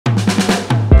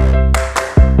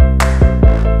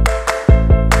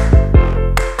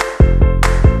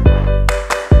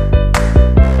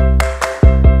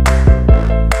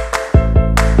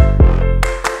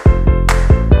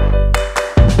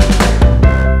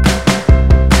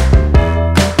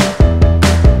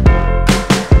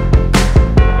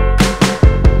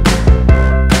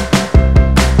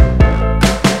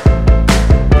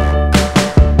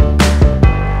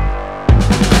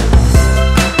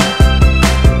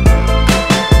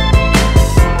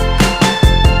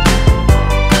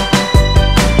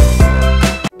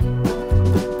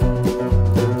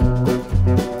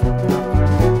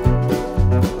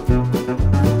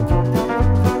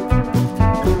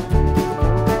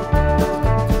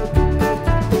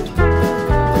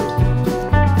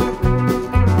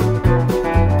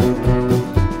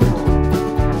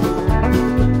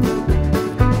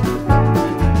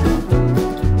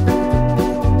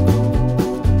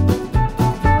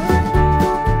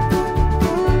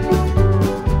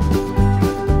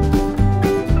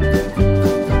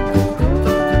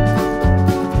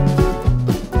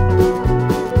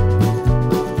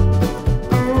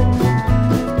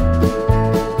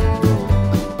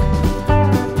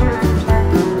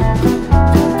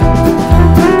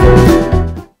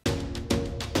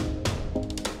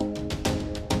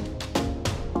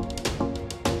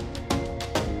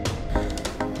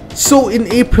So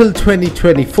in April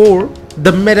 2024,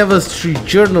 the Metaverse Street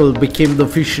Journal became the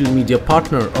official media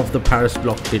partner of the Paris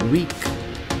Blockchain Week.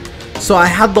 So I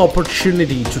had the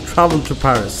opportunity to travel to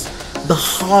Paris, the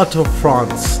heart of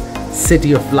France,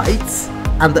 city of lights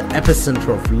and the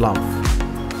epicenter of love.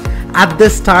 At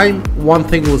this time, one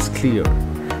thing was clear: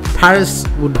 Paris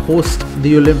would host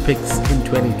the Olympics in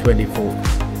 2024,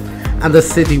 and the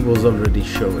city was already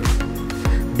showing.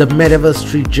 The Metaverse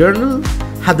Street Journal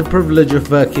had the privilege of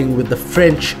working with the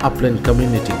French upland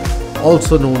community,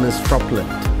 also known as Fropland.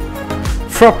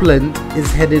 Fropland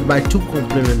is headed by two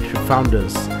complementary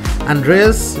founders,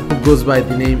 Andreas, who goes by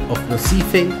the name of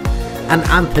Nocife, and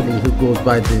Anthony, who goes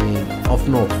by the name of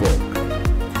Norfolk.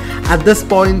 At this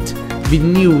point, we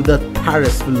knew that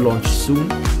Paris will launch soon,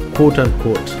 quote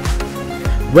unquote.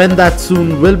 When that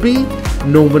soon will be,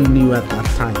 no one knew at that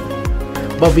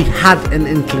time. But we had an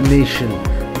inclination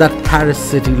that Paris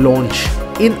city launch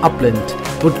in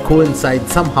Upland would coincide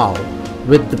somehow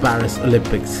with the Paris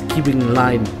Olympics, keeping in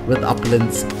line with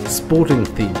Upland's sporting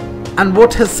theme. And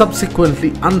what has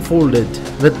subsequently unfolded,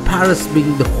 with Paris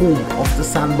being the home of the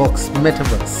Sandbox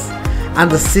Metaverse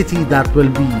and the city that will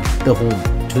be the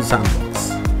home to Sandbox.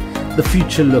 The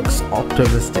future looks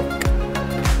optimistic.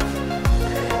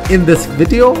 In this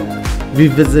video, we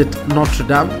visit Notre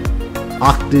Dame,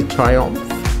 Arc de Triomphe,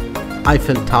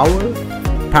 Eiffel Tower,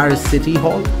 Paris City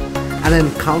Hall, and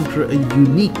encounter a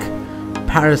unique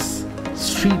Paris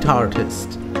street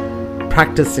artist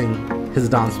practicing his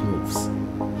dance moves.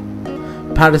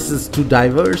 Paris is too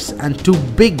diverse and too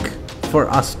big for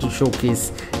us to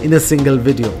showcase in a single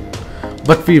video,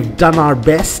 but we've done our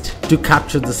best to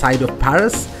capture the side of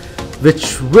Paris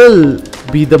which will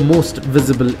be the most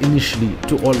visible initially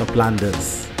to all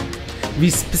Uplanders. We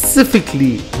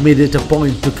specifically made it a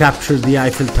point to capture the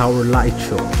Eiffel Tower light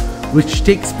show, which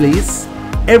takes place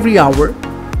every hour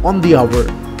on the hour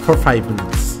for 5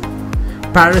 minutes.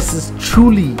 Paris is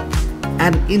truly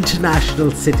an international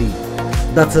city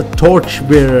that's a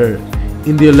torchbearer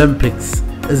in the Olympics,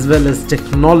 as well as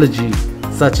technology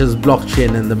such as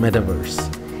blockchain and the metaverse,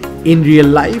 in real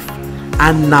life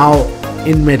and now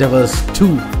in Metaverse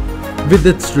too. With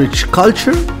its rich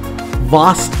culture,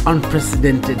 vast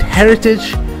unprecedented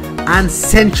heritage and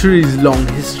centuries-long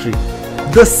history,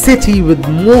 the city with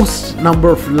most number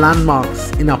of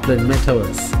landmarks in Upland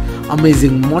Metaverse,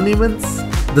 amazing monuments,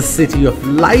 the city of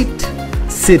light,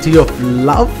 city of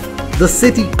love, the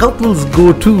city couples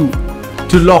go to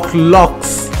lock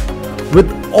locks.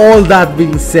 With all that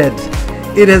being said,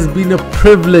 it has been a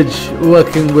privilege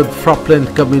working with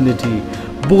Fropland community,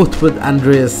 both with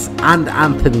Andreas and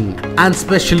Anthony, and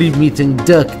especially meeting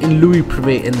Dirk in Louis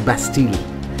Privé in Bastille.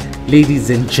 Ladies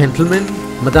and gentlemen,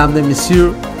 Mesdames et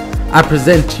Messieurs, I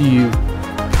present to you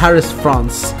Paris,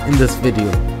 France in this video,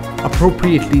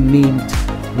 appropriately named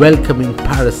Welcoming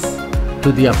Paris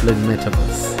to the Upland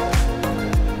Metaverse.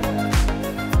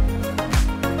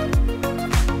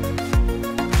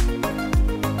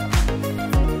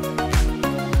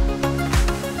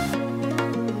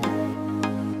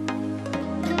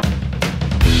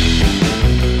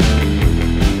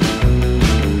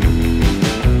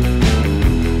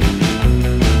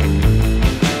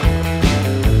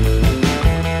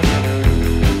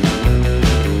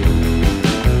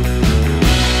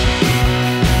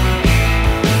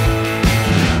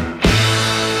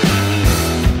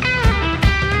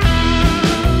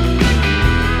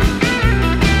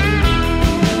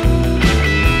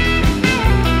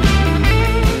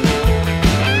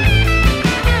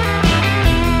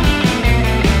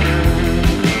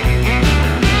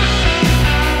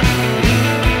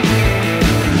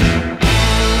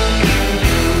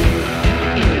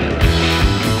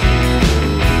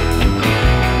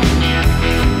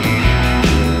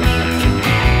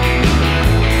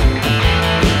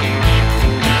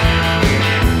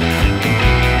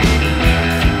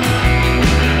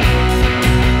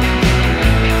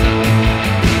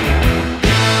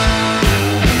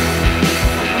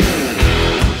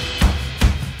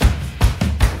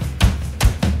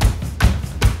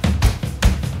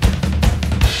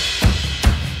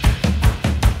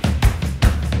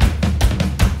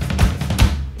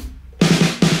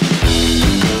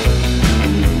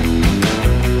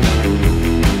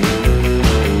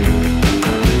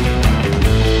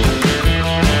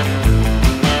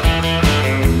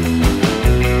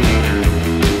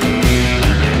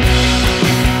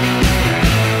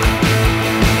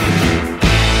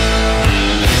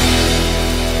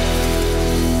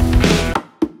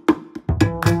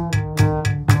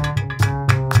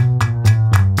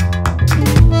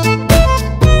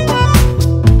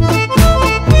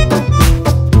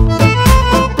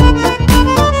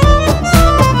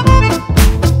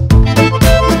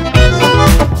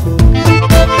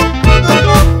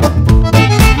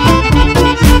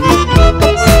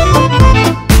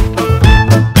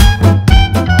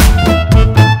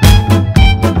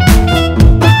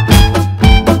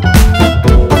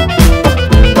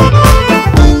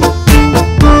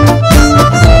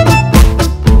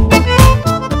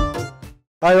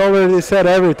 I already said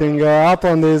everything.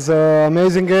 Upland is an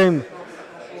amazing game.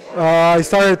 I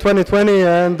started 2020,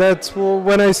 and that's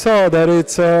when I saw that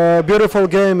it's a beautiful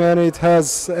game and it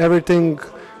has everything,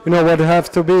 what have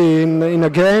to be in a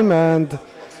game, and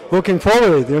looking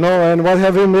forward, and what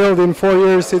have you built in 4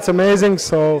 years, it's amazing.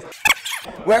 So.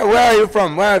 Where are you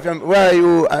from? Where are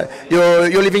you?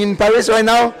 You're living in Paris right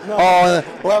now? No. Or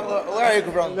where are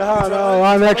you from? No,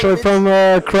 I'm actually from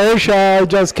Croatia. I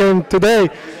just came today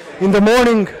in the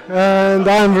morning, and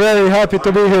I'm very happy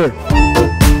to be here.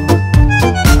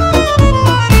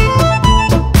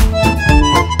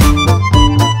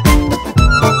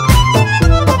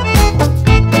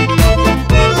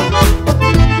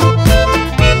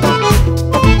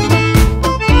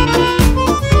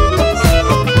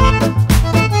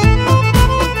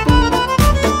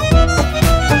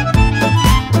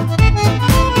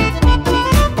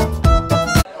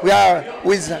 We are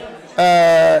with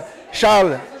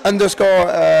Charles underscore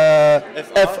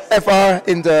FR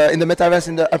in the Metaverse,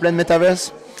 in the Upland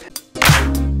Metaverse.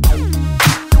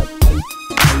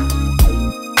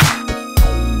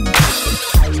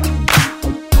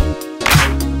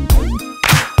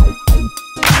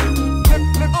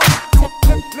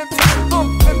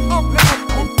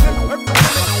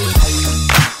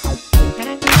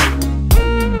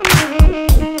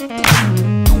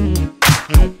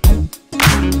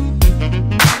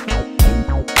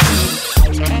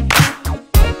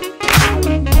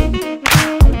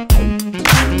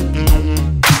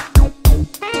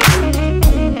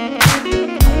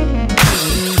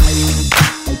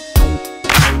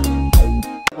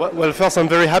 Well, first I'm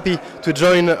very happy to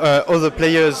join other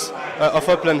players of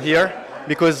Upland here,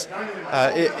 because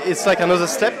it's like another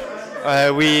step.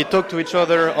 We talk to each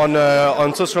other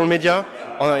on social media,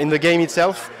 in the game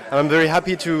itself, and I'm very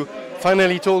happy to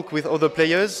finally talk with other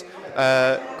players,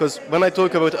 because when I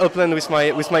talk about Upland with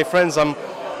my friends, I'm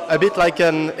a bit like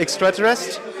an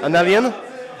extraterrestrial, an alien,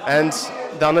 and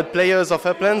they're not players of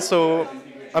Upland, so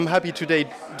I'm happy today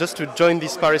just to join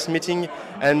this Paris meeting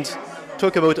and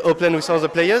talk about Upland with other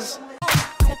players.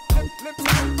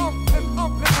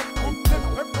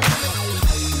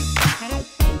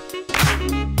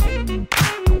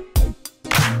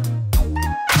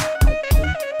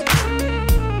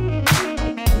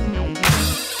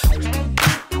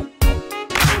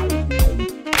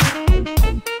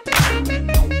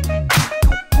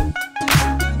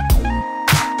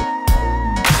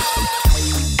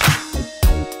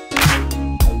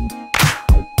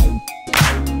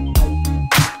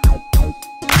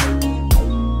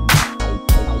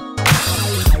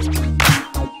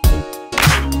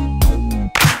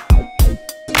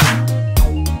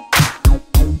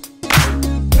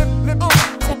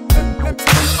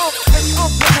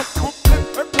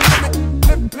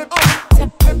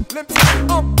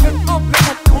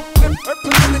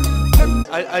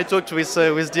 I talked with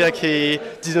Dirk. He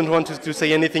didn't want to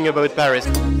say anything about Paris.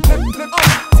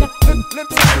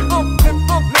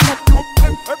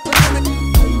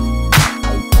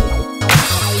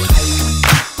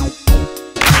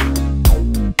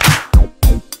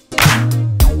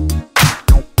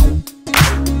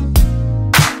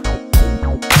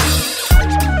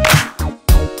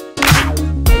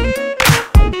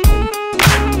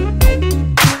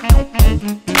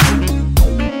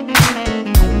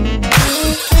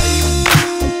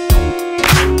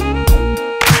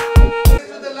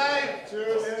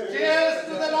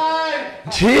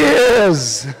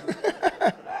 Cheers!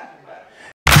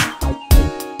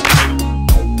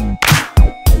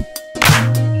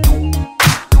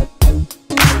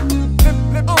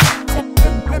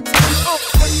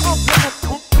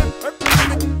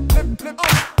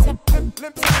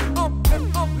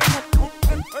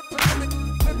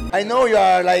 I know you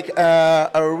are like a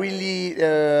really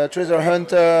treasure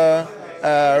hunter,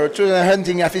 treasure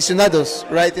hunting aficionados,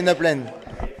 right, in Upland?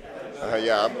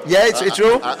 Yeah. Yeah, it's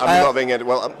true. I'm loving it.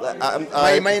 Well,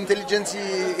 my intelligence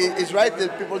is right. The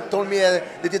people told me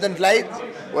they didn't like it.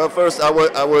 Well, first I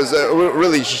was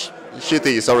really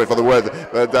shitty. Sorry for the word,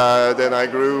 but then I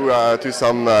grew to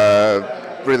some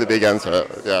really big answer.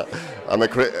 Yeah,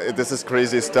 this is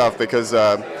crazy stuff because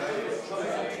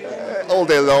all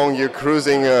day long you're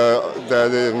cruising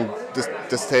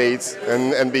the states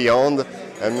and beyond,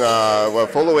 and we're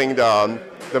following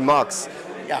the mocks,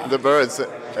 yeah, the birds.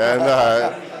 And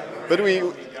but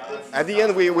at the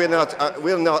end we're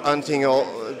not hunting all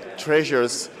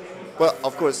treasures. Well,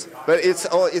 of course, but it's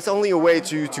only a way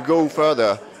to go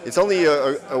further. It's only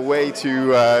a way to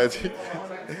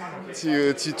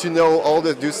know all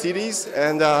the new cities,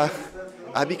 and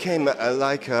I became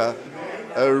like a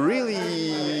really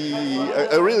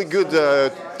good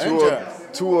tour.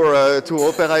 tour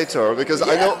operator because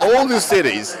I know all the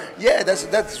cities. Yeah,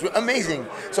 that's amazing.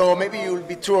 So maybe you will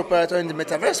be tour operator in the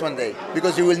metaverse one day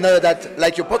because you will know that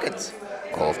like your pockets.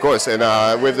 Oh, of course, and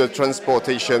with the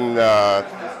transportation,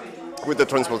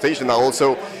 I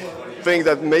also think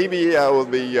that maybe I will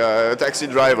be a taxi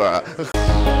driver.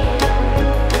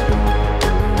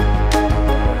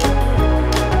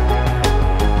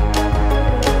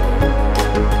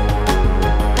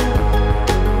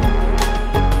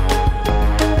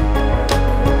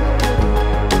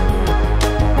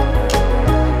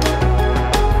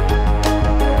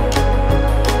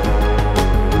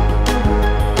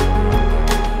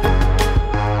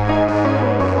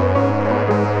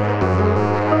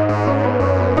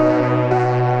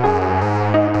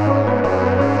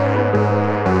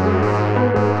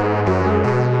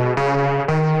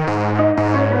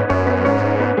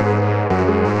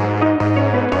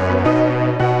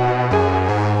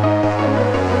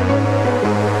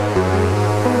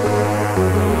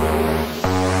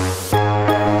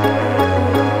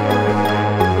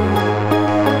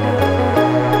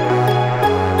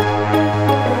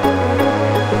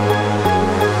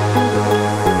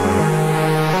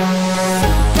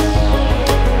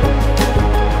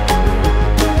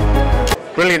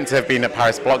 Brilliant to have been at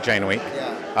Paris Blockchain Week.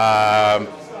 A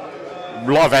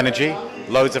lot of energy,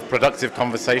 loads of productive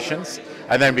conversations,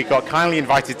 and then we got kindly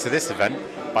invited to this event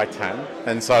by Tan,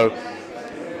 and so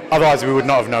otherwise we would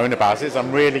not have known about it. So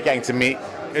I'm really getting to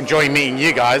enjoying meeting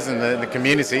you guys and the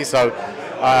community. So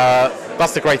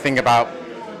that's the great thing about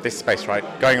this space, right?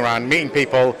 Going around, meeting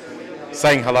people,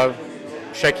 saying hello,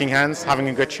 shaking hands, having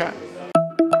a good chat.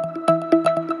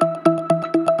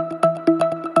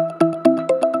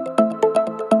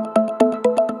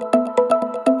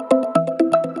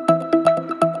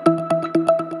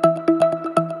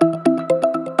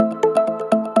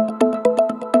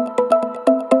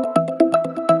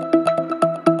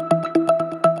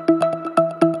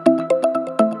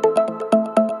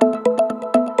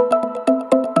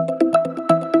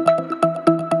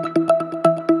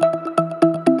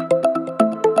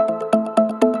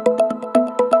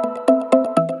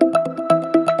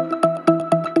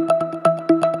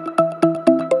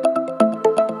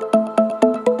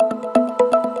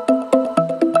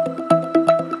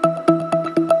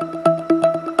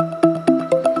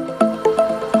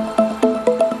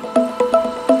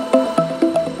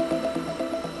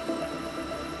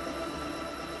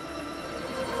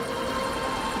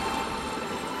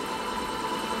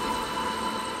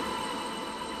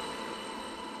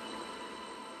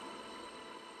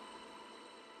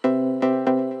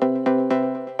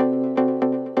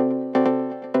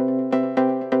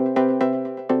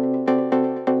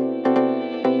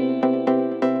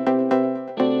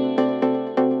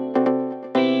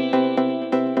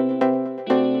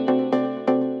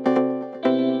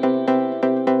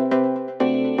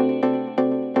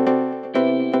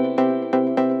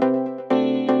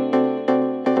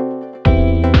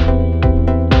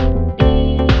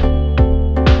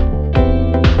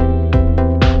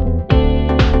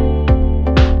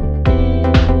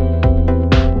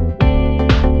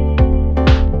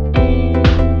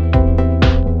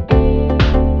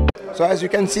 So as you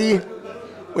can see,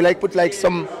 we put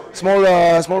some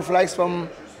small flags from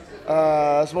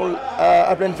small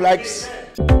airplane flags.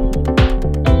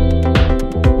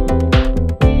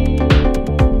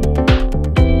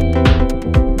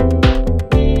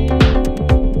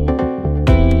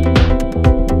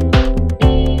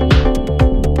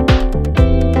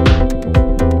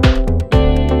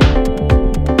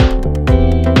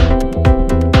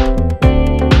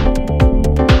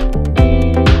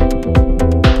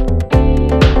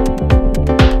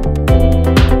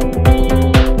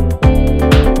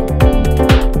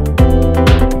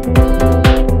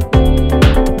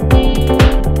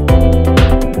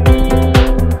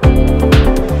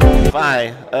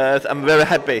 I'm very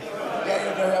happy.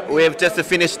 We have just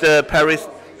finished the Paris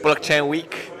Blockchain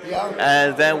Week,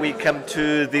 and then we come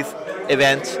to this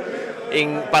event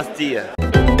in Bastille.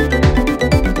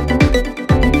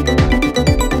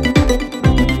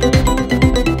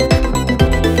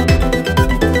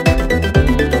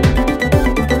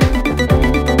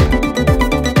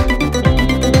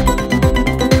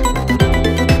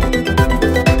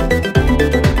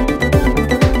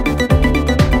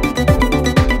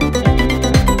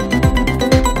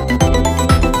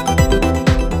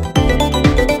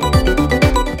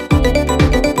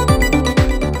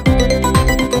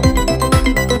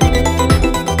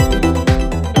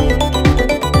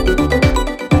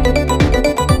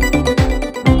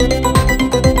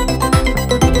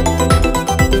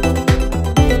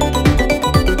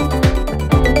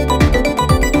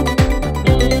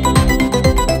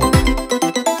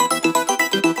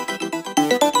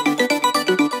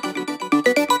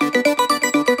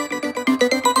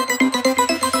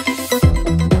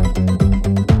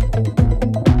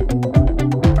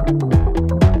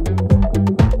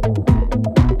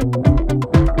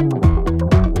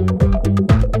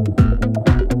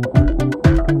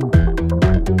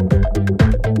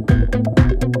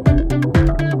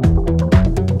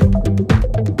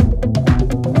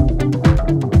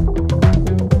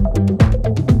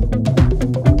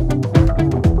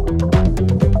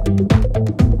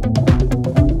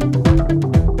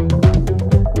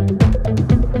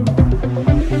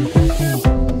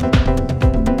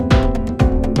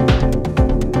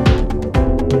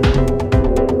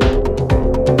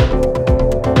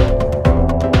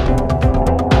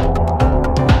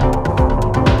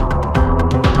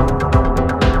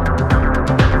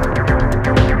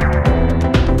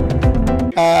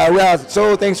 are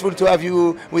so thankful to have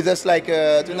you with us like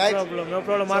tonight. No problem, no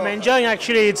problem. I'm enjoying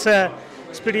actually.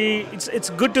 It's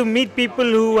good to meet people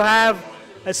who have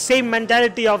a same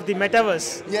mentality of the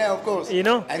metaverse. Yeah, of course. You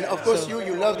know? And of course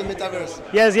you love the metaverse.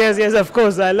 Yes, of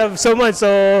course. I love so much.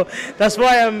 So that's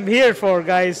why I'm here for,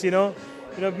 guys,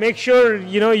 make sure,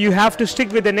 you have to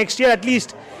stick with the next year. At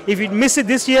least if you miss it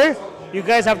this year, you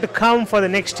guys have to come for the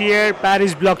next year,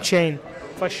 Paris blockchain,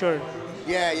 for sure.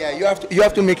 Yeah, you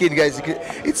have to make it, guys.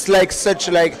 It's like such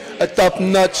like a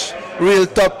top-notch, real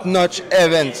top-notch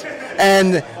event.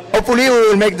 And hopefully we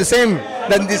will make the same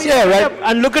than this year, right?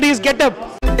 And look at his get-up.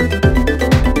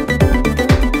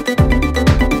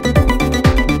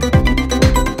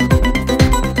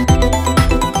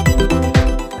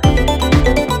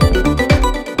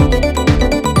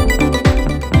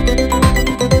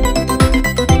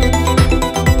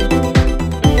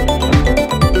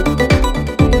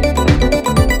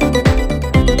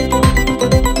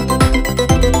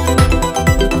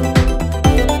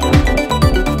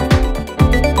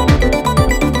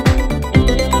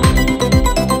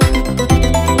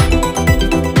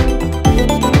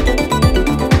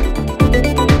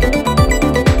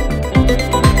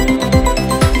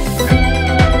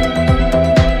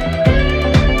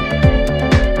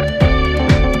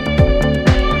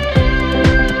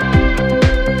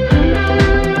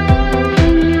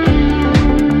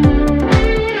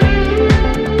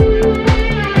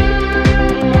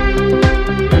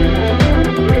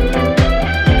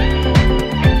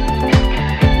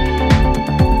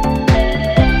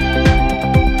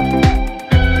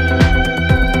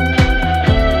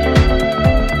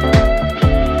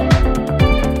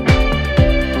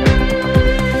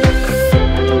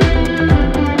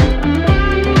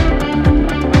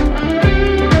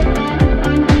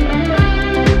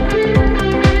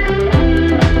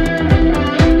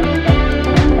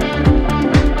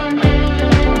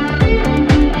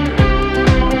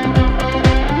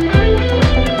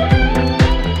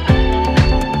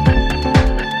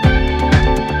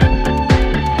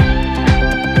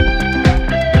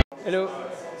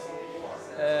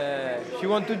 If you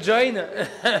want to join,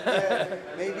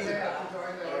 Maybe.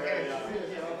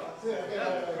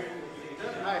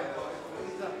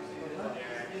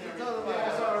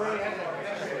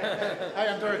 Hi,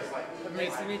 I'm Doris.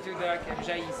 nice to meet you, Doc. I'm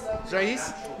Jaïs.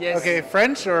 Jaïs? Yes. Okay,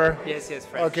 French or? Yes,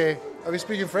 French. Okay. Are we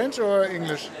speaking French or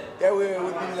English? Yeah, we've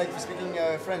been like speaking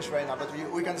French right now, but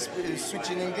we can switch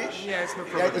in English. Yes, no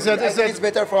Yeah, problem. I think it's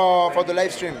better for the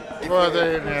live stream.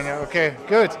 Okay,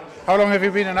 good. How long have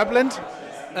you been in Upland?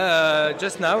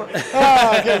 Just now.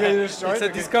 Okay, you start. It's a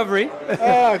discovery.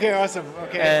 Okay, awesome.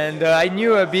 Okay. And I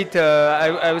knew a bit,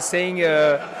 I was saying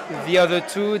the other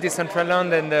two,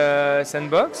 Decentraland and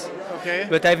Sandbox. Okay.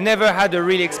 But I've never had a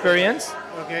real experience.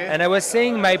 Okay. And I was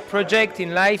saying my project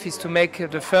in life is to make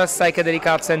the first psychedelic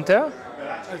art center.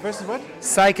 First what?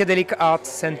 Psychedelic art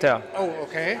center. Oh,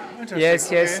 okay. Interesting.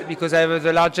 Yes, Okay. because I have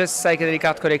the largest psychedelic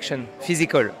art collection,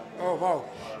 physical. Oh, wow.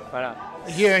 Voilà.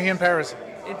 Here in Paris.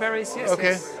 In Paris, yes.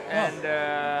 Okay. Yes.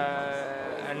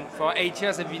 And for 8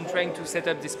 years I've been trying to set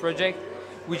up this project,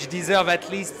 which deserve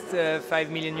at least 5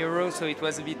 million euros. So it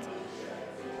was a bit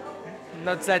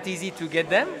not that easy to get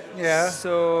them. Yeah.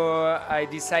 So I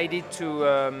decided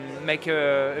to make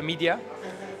a media,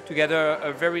 to gather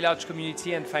a very large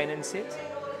community and finance it.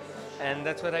 And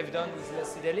that's what I've done with La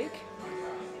Psydelic.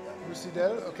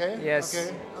 Lucidel, okay. Yes.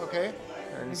 Okay, okay.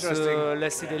 And Interesting. so La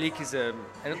Psydelic is an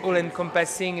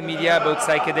all-encompassing media about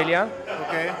psychedelia,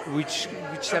 Okay. which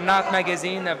is an art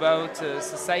magazine about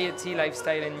society,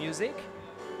 lifestyle, and music.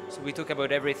 So we talk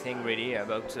about everything really,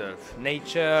 about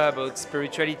nature, about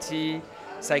spirituality,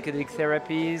 psychedelic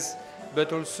therapies,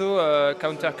 but also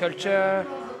counterculture.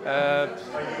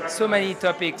 So many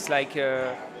topics. Like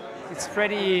it's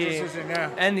pretty, Interesting, yeah.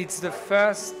 and it's the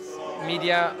first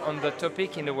media on the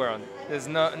topic in the world. There's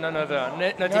none other,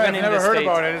 not No, even I've in never the heard States.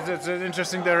 about it. It's an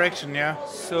interesting direction, yeah.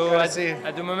 So I see.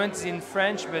 at the moment it's in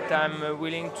French, but I'm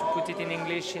willing to put it in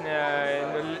English in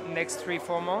the next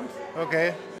 3-4 months.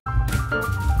 Okay.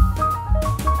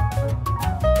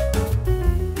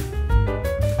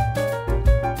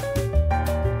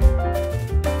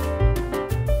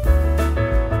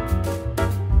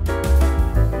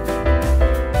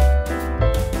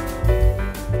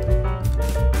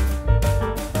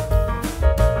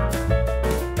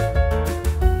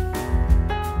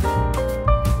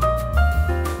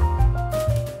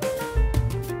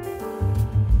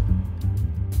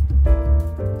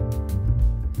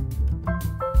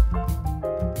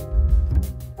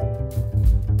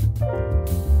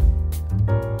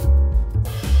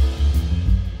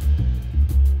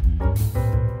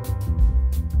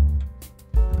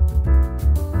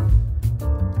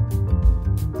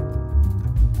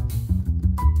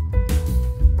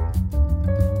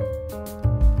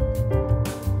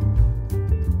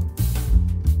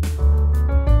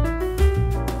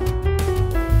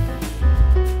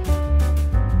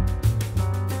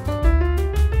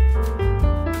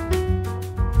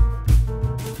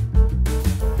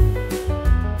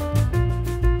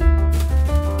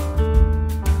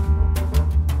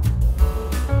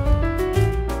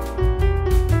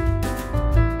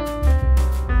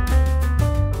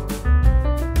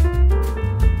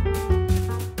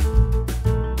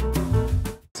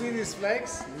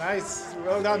 WebX. Nice,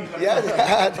 well done.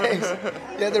 Yeah, thanks.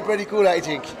 Yeah, they're pretty cool, I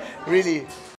think. Really.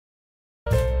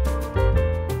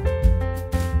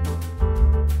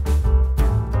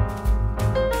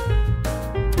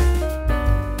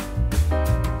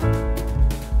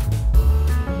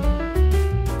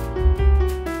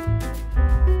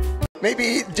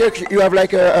 Maybe, Dirk, you have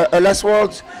like a last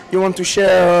word you want to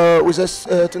share with us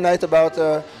tonight about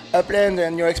Upland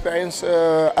and your experience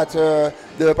at the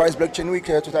Paris Blockchain Week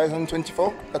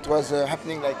 2024 that was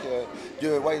happening like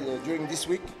during this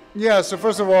week. Yeah, so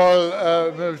first of all,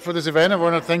 for this event, I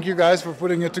want to thank you guys for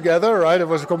putting it together, right? It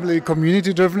was a completely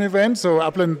community-driven event, so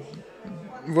Upland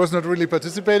was not really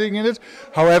participating in it.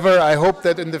 However, I hope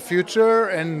that in the future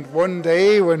and one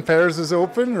day when Paris is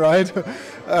open, right,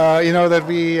 that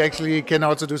we actually can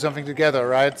also do something together,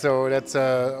 right? So that's,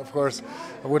 of course,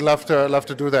 I would love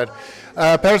to do that.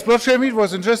 Paris Blockchain Meet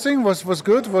was interesting, was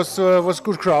good, was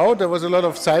good crowd. There was a lot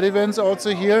of side events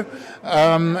also here,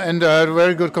 and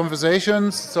very good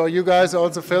conversations. So you guys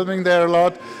also filming there a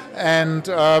lot, and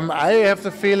I have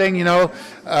the feeling,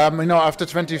 after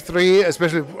 23,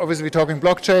 especially obviously talking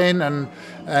blockchain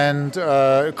and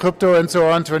crypto and so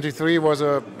on, 23 was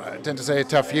I tend to say a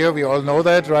tough year. We all know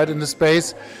that, right, in the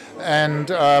space. And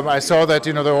I saw that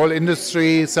the whole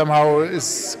industry somehow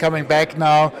is coming back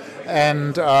now,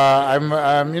 and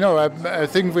I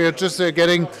think we're just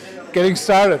getting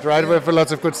started, right? We have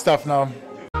lots of good stuff now.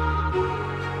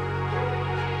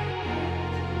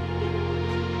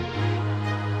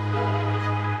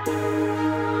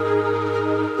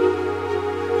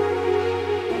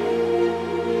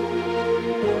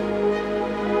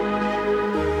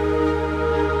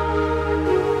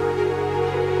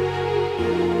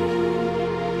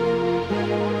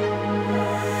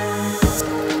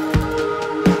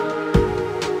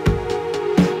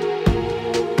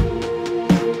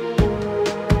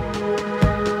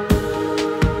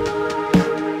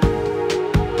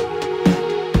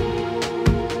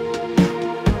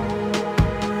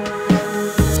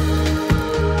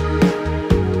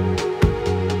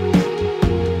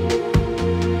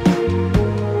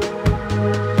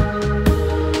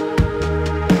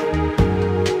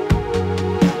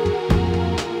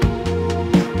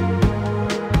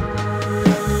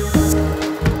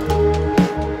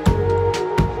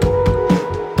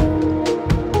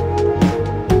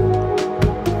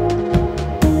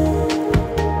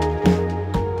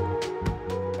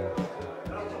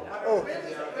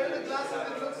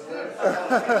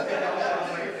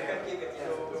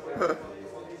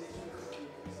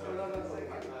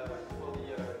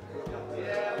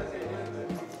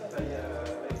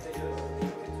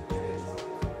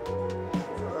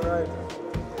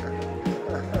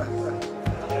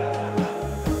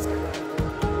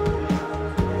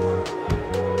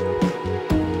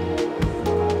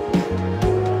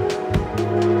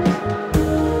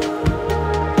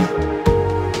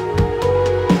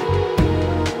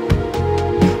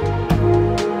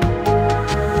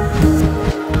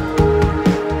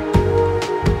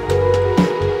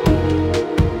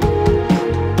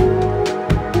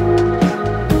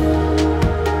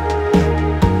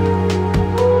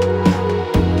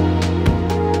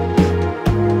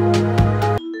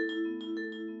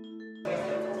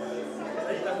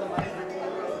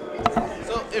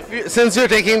 Since you're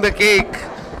taking the cake,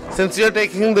 since you're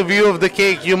taking the view of the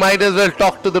cake, you might as well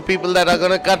talk to the people that are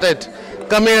going to cut it.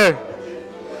 Come here.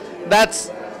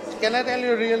 Can I tell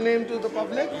your real name to the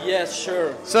public? Yes,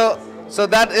 sure. So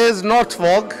that is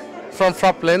Northfog from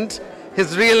Frupland.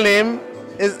 His real name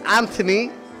is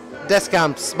Anthony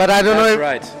Descamps, but I don't know if...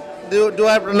 Right. Do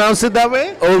I pronounce it that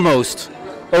way? Almost.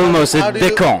 Almost. It's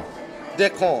Decon.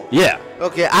 Decon. Yeah.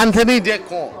 Okay, Anthony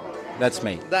Decon. That's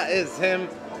me. That is him,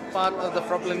 part of the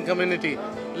Frupland community.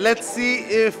 Let's see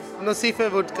if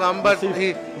Nasife would come, but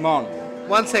he... Come on.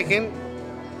 1 second.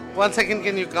 1 second,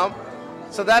 can you come?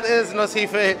 So that is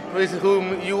Nasife, with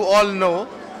whom you all know.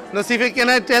 Nasife, can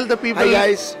I tell the people... Hi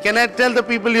guys. Can I tell the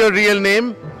people your real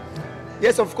name?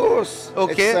 Yes, of course.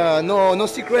 Okay. It's, no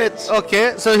secret.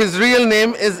 Okay, so his real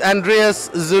name is Andreas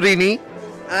Zurini,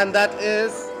 and that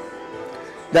is...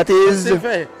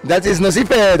 Nasife. That is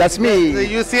Nasife, that's me. The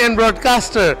UCN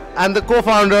broadcaster and the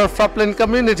co-founder of Frupland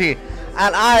community.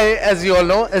 And I, as you all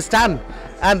know, is Tan.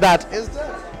 And that is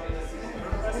Dirk.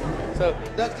 So,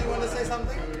 Dirk, do you want to say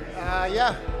something?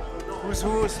 Yeah. Who's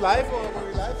live or are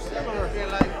we live? We're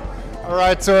live. All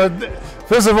right, so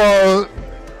first of all,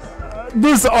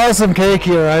 this awesome cake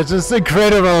here, right? Just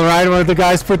incredible, right? What the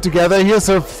guys put together here.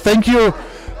 So thank you,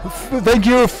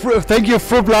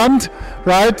 Frupland,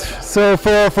 right? So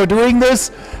for doing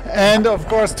this, And of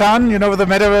course, Tan, you know, with the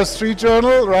Metaverse Street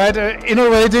Journal, right?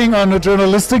 Innovating on the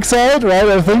journalistic side, right?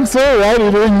 I think so, right?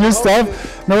 You're doing new stuff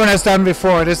no one has done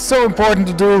before. It is so important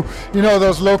to do, you know,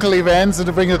 those local events and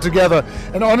to bring it together.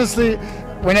 And honestly,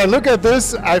 when I look at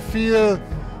this, I feel,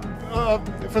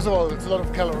 first of all, it's a lot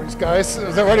of calories, guys.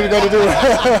 So what are we going to do?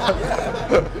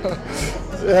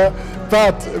 Yeah,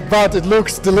 but it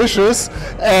looks delicious,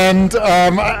 and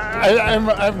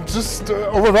I'm just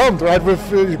overwhelmed, right,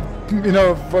 with you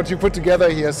know what you put together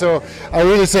here. So I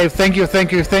really say thank you,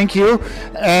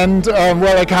 and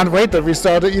well, I can't wait that we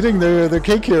start eating the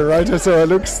cake here, right? So it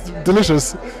looks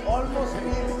delicious. It almost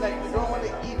feels like you don't want to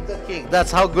eat the cake.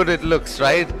 That's how good it looks,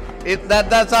 right?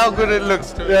 That's how good it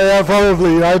looks to me. Yeah,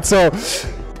 probably, right? So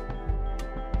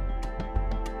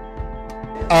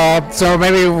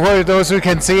maybe for those who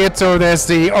can see it, so there's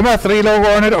the OMA 3 logo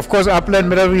on it, of course Upland,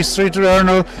 Metaverse Street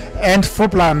Journal, and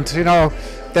Fupland. You know,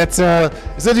 that's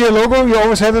is it your logo? You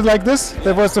always had it like this?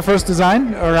 That was the first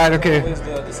design? All right, okay. Always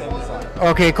the same design.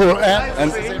 Okay, cool.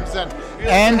 And the same design.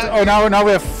 And now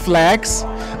we have flags.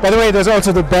 By the way, there's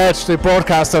also the badge, the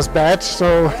broadcaster's badge,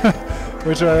 so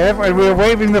which I have, and we're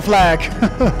waving the flag.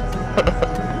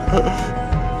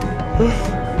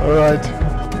 All right.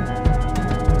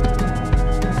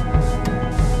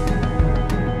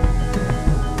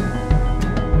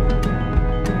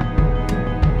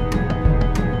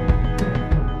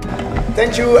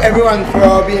 Thank you everyone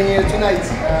for being here tonight.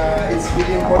 It's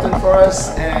really important for us,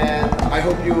 and I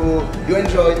hope you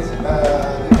enjoyed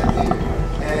the meeting.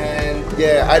 And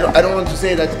yeah, I don't want to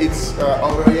say that it's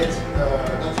over yet,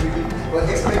 not really. But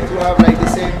expect to have like the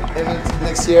same event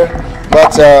next year.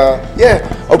 But yeah,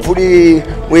 hopefully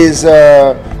with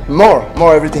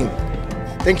more everything.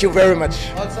 Thank you very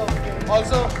much.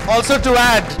 Also to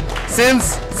add,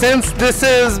 since this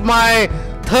is my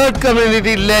third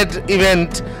community-led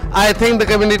event, I think the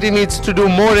community needs to do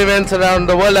more events around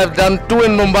the world. I've done 2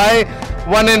 in Mumbai,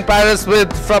 1 in Paris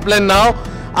with Frapland now.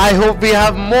 I hope we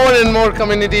have more and more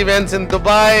community events in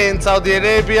Dubai, in Saudi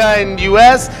Arabia, in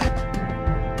US.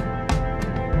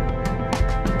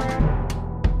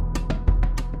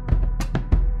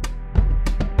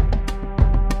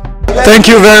 Thank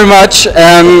you very much,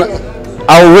 and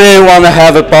I really want to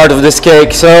have a part of this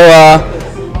cake. So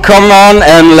come on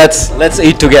and let's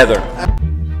eat together.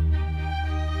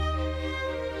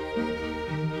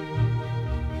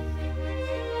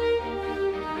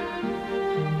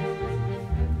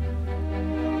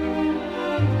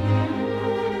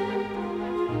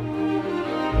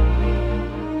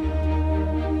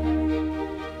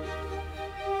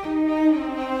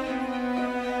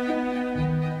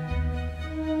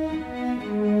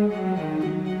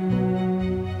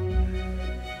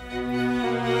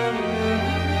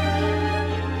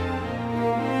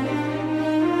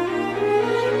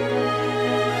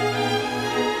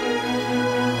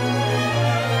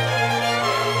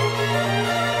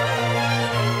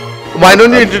 Why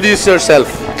don't you introduce yourself?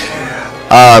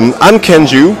 I'm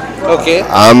Kenju. Okay.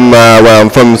 I'm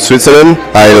from Switzerland.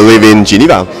 I live in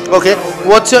Geneva. Okay.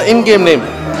 What's your in-game name?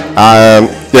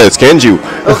 Yeah, it's Kenju.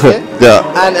 Okay. Yeah.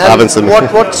 And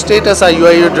what status are you?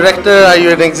 Are you a director? Are you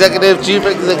an executive, chief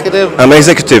executive? I'm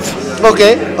executive.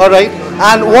 Okay. All right.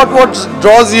 And what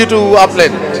draws you to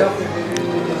Upland?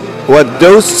 What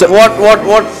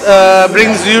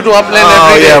brings you to Upland Oh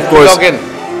every day? yeah, of course. To log in?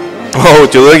 Oh,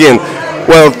 to log in.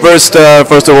 Well, first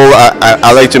of all,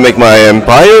 I like to make my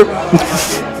empire.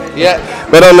 Yeah.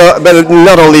 But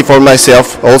not only for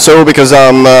myself, also because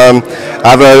I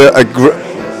have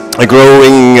a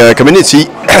growing community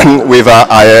with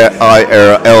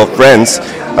IRL friends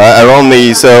around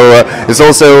me. So it's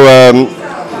also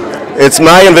it's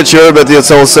my adventure, but it's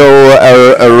also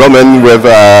a roman with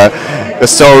a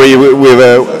story with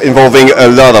involving a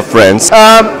lot of friends.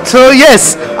 So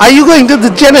yes, are you going to the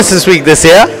Genesis Week this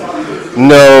year?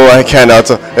 No, I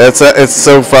cannot. It's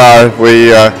so far.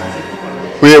 We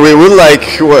would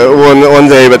like one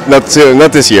day, but not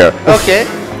this year. Okay.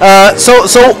 So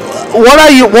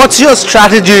what's your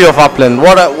strategy of Upland?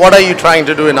 What are you trying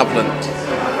to do in Upland?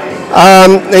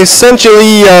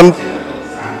 Essentially,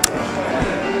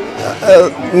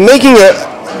 making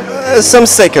some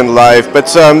second life, but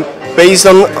based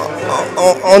on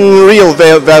real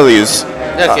values.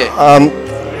 Okay.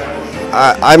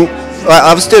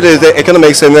 I've studied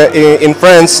economics in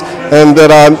France, and that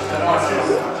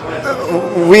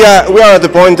we are at the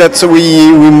point that we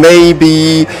may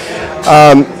be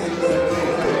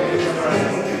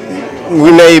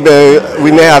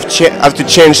we may have to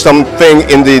change something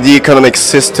in the economic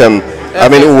system. Okay. I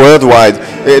mean, worldwide.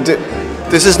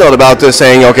 This is not about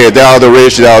saying, okay, there are the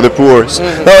rich, there are the poor.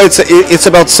 Mm-hmm. No, it's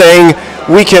about saying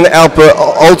we can help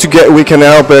all together. We can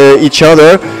help each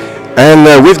other. And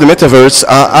with the metaverse,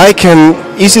 I can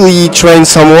easily train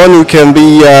someone who can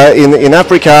be in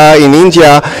Africa, in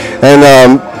India, and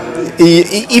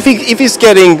if he's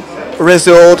getting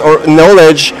result or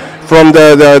knowledge from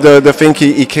the thing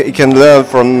he can learn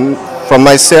from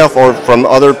myself or from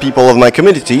other people of my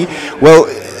community, well,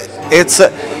 it's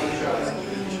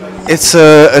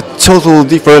a total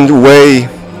different way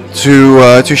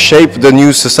to shape the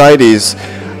new societies.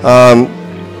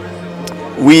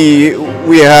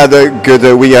 We had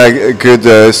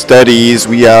good studies.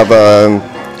 We have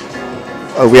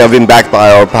been backed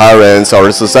by our parents,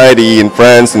 our society in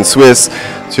France and Swiss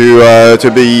to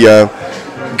be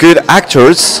good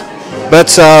actors,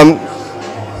 but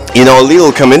in our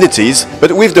little communities.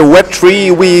 But with the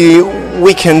Web3,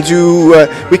 we can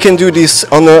do this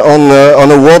on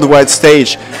a worldwide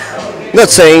stage. Not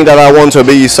saying that I want to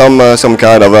be some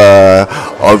kind of a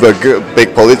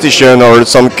big politician or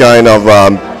some kind of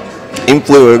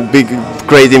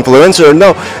great influencer.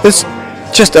 No, it's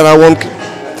just that I want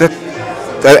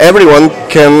that everyone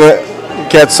can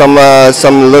get some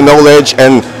knowledge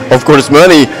and of course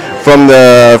money from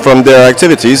their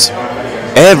activities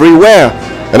everywhere.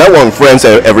 And I want friends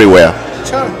everywhere.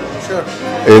 Sure.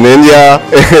 In India,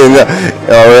 in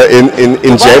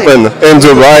Japan, in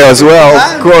Dubai as well,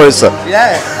 of course.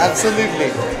 Yeah, absolutely.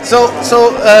 So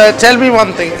tell me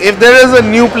one thing. If there is a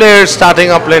new player starting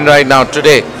Upland right now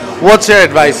today, what's your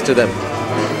advice to them?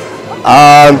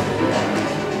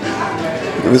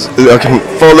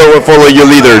 Follow your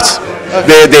leaders.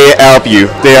 Okay. They help you.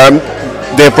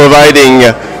 They're providing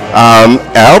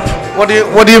help. What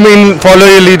do you mean follow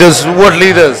your leaders? What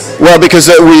leaders? Well, because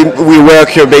we work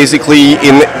here basically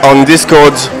on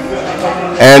Discord,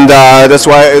 and that's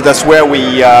where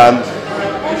we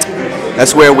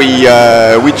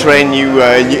train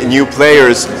new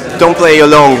players. Don't play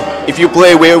alone. If you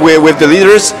play with the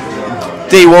leaders,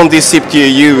 they won't deceive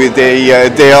you.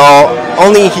 They are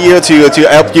only here to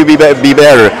help you be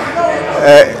better.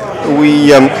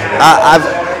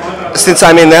 Since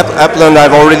I'm in Upland,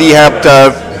 I've already helped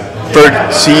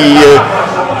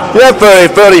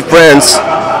 30 friends,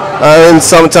 and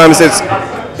sometimes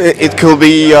it could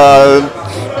be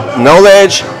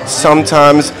knowledge.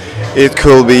 Sometimes it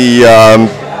could be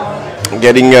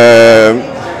getting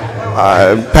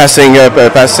passing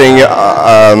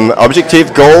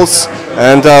objective goals,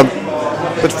 and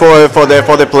but for their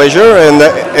pleasure, and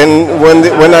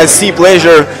when I see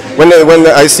pleasure, when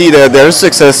I see their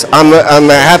success, I'm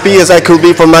happy as I could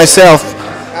be for myself.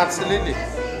 Absolutely.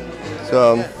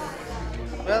 So.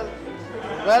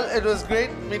 Well, it was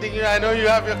great meeting you. I know you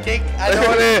have your cake. I don't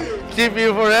want to keep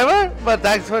you forever, but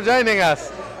thanks for joining us.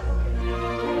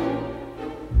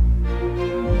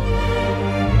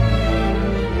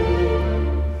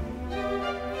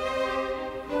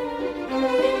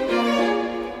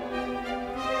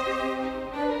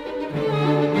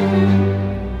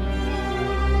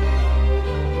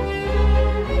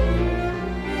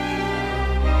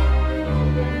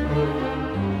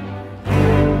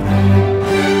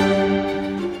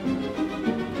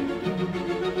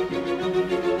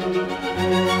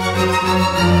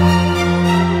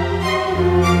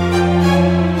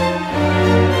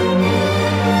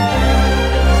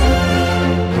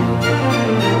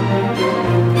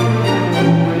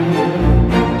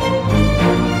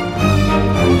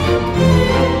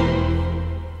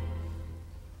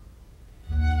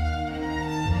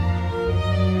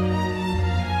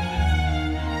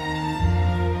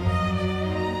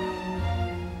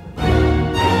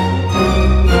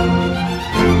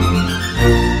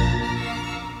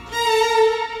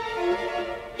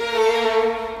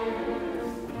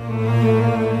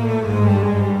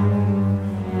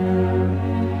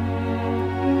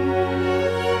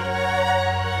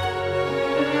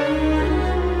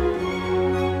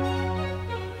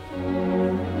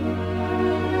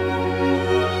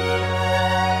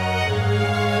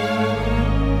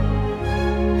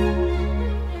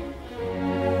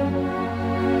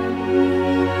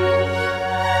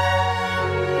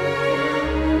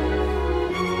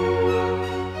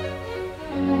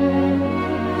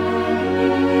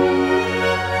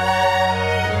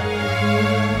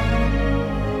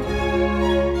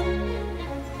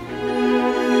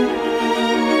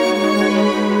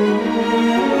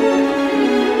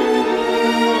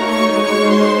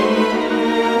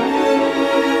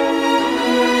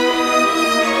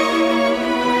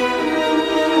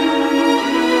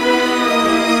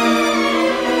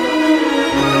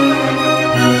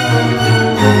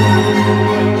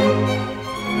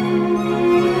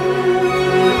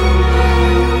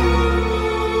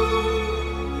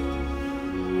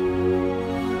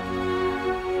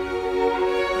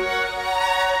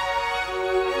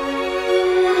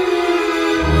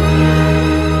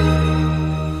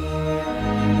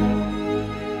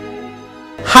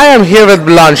 I am here with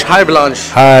Blanche. Hi, Blanche.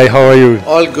 Hi, how are you?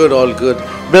 All good, all good.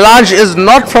 Blanche is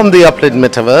not from the Upland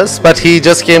Metaverse, but he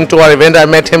just came to our event. I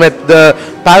met him at the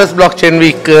Paris Blockchain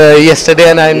Week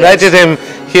yesterday, and I invited him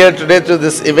here today to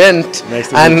this event. Nice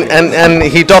to meet you. And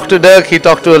he talked to Dirk, he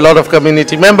talked to a lot of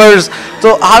community members.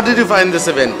 So how did you find this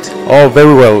event? Oh,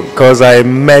 very well, because I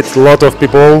met a lot of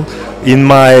people in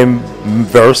my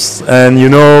verse, and you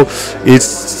know,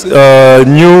 it's a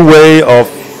new way of,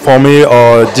 for me,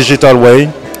 a digital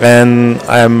way, and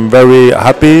I'm very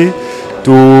happy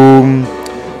to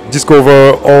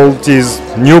discover all these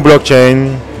new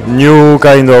blockchain, new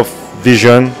kind of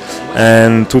vision,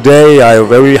 and today I'm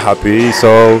very happy,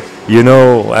 so you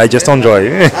know, I just enjoy.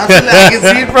 Absolutely, I can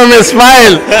see it from his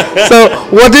smile. So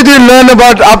what did you learn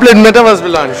about Upland Metaverse,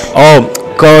 Blanche? Oh,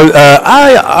 cause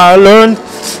I learned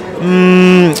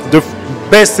the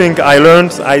best thing I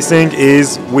learned, I think,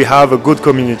 is we have a good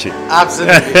community.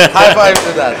 Absolutely. High five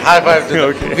to that. High five to that.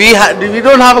 Okay. We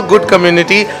don't have a good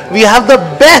community. We have the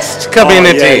best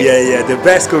community. Oh, yeah, the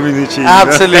best community.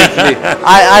 Absolutely.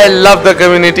 I love the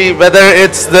community, whether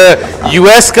it's the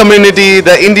US community,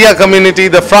 the India community,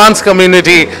 the France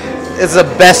community. It's the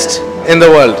best in the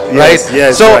world, right?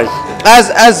 Yes, so, right.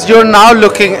 As you're now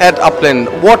looking at Upland,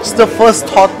 what's the first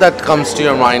thought that comes to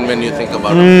your mind when you think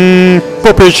about it?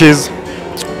 Popages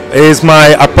is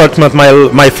my apartment,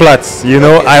 my flats. You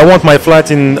know, I want my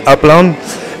flat in Upland,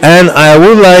 and I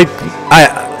would like I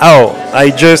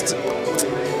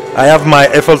have my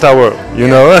Eiffel Tower. You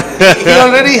know. He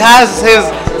already has his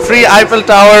free Eiffel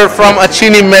Tower from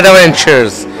Achini Meta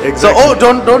Ventures. Exactly. So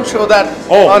don't show that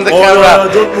on the camera.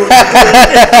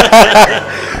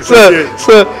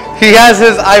 So he has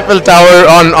his Eiffel Tower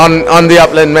on the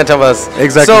Upland Metaverse.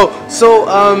 Exactly. So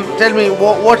tell me,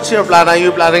 what's your plan? Are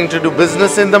you planning to do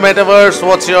business in the Metaverse?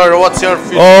 What's your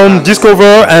future?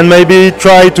 Discover and maybe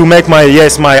try to make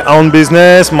my own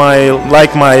business, my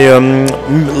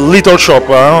little shop,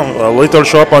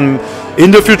 on in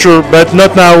the future, but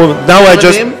not now. Now I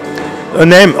just a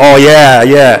name. Oh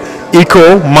yeah.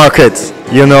 Eco market,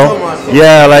 you know.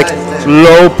 Yeah, like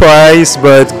low price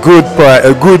but good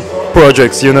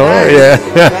projects, you know. Nice.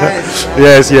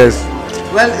 Yeah. Yes.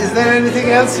 Well, is there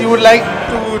anything else you would like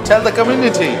to tell the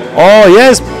community? Oh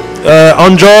yes,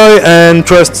 enjoy and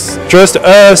trust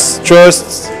us,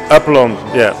 trust Upland.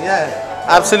 Yeah. Yeah,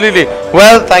 absolutely.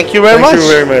 Well, thank you very much. Thank you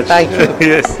very much. Thank you.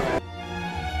 Yes.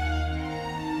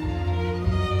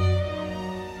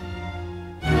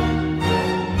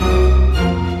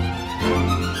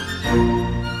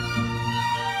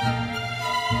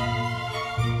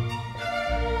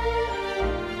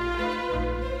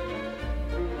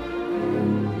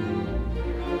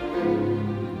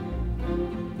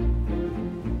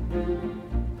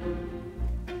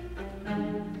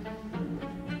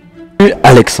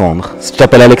 Alexandre. Si tu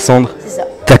t'appelles Alexandre, C'est ça.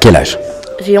 t'as quel âge?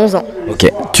 J'ai 11 ans.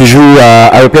 Ok. Tu joues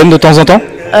à Upland de temps en temps?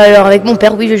 Alors avec mon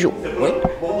père, oui, je joue.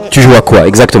 Tu joues à quoi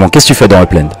exactement? Qu'est-ce que tu fais dans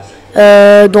Upland?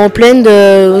 Dans Upland,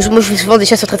 moi je fais souvent des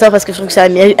chasses au trésor parce que je trouve que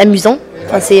c'est amusant.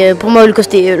 Enfin, c'est pour moi le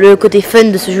côté fun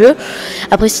de ce jeu.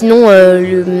 Après sinon,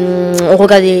 on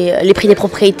regarde les prix des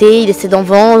propriétés, il essaie d'en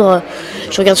vendre.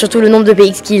 Je regarde surtout le nombre de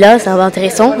BX qu'il a, c'est un peu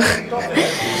intéressant.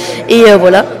 Et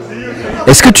voilà.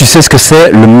 Est-ce que tu sais ce que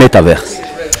c'est le Metaverse?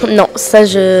 Non, ça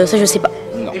je sais pas.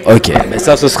 Ok, mais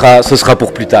ça ce sera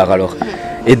pour plus tard alors.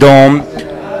 Et dans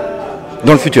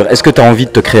le futur, est-ce que tu as envie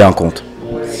de te créer un compte?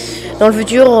 Dans le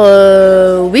futur,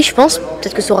 oui, je pense.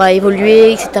 Peut-être que ça aura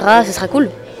évolué, etc. Ce sera cool.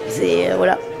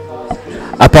 Voilà.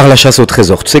 À part la chasse au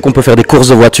trésor, tu sais qu'on peut faire des courses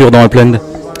de voitures dans Upland?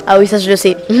 Ah oui, ça je le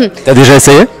sais. T'as déjà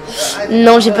essayé?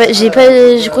 Non, je crois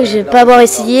que j'ai pas avoir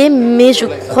essayé, mais je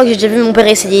crois que j'ai déjà vu mon père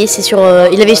essayer. C'est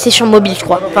il avait essayé sur mobile, je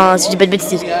crois. Enfin, si je dis pas de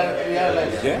bêtises.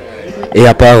 Et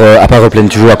à part Upland,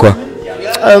 tu joues à quoi?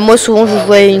 Moi, souvent, je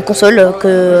joue à une console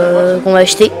qu'on va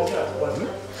acheter.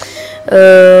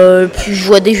 Puis je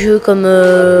joue à des jeux comme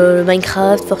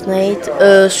Minecraft, Fortnite.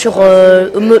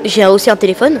 J'ai aussi un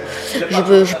téléphone.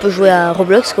 Je peux jouer à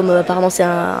Roblox, comme apparemment c'est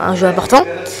un jeu important,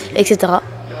 etc.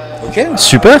 Ok,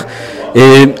 super.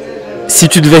 Et si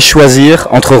tu devais choisir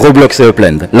entre Roblox et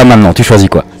Upland, là maintenant, tu choisis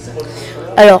quoi?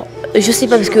 Alors, je sais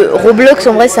pas, parce que Roblox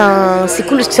en vrai c'est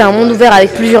cool parce que c'est un monde ouvert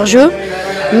avec plusieurs jeux.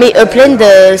 Mais Upland,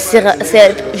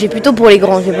 j'ai plutôt pour les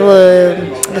grands,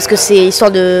 parce que c'est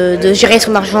histoire de gérer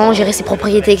son argent, gérer ses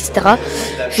propriétés, etc.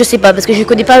 Je sais pas, parce que je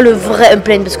connais pas le vrai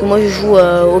Upland, parce que moi je joue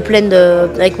Upland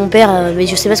avec mon père, mais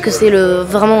je sais pas ce que c'est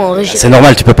vraiment. C'est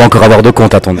normal, tu peux pas encore avoir de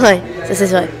compte à ton âge. Ouais, ça c'est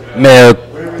vrai. Mais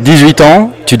 18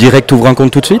 ans, tu dirais que tu ouvres un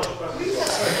compte tout de suite?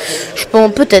 Je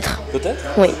pense peut-être. Peut-être?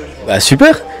 Oui. Bah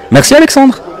super, merci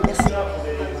Alexandre.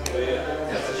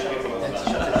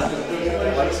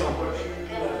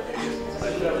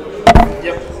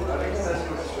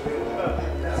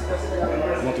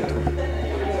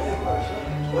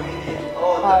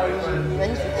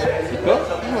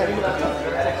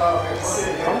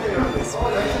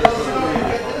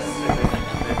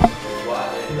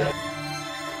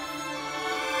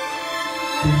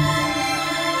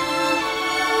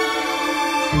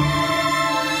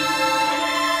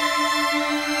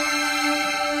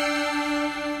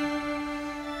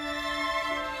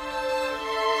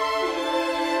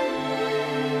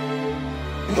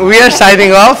 We are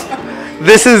signing off.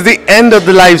 This is the end of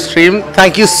the live stream.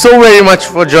 Thank you so very much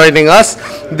for joining us.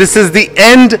 This is the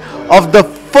end of the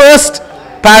first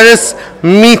Paris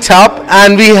meetup,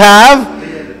 and we have...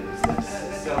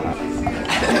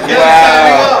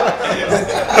 Wow.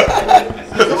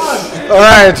 All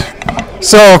right.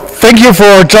 So thank you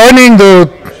for joining the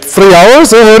 3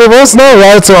 hours or what it was now,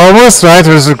 right? So almost, right?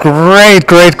 It was a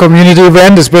great community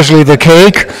event, especially the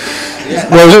cake.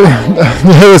 Well,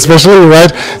 especially, right?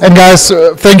 And guys,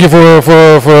 thank you for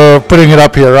putting it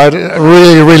up here, right?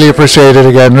 Really appreciate it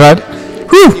again, right?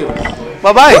 Woo.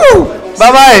 Bye-bye.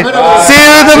 Bye-bye. See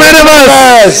you in the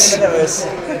Metaverse.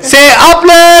 Say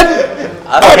Upland.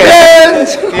 Upland.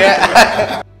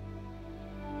 Yeah.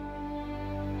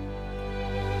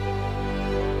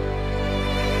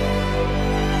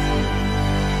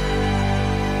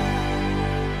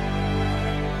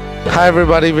 Hi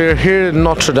everybody, we're here in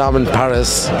Notre Dame in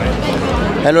Paris.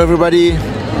 Hello everybody,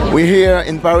 we're here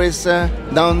in Paris,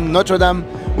 down Notre Dame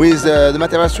with the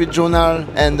Metaverse Street Journal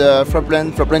and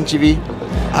Flopland TV.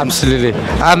 Absolutely,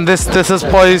 and this is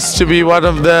poised to be one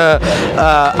of the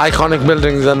iconic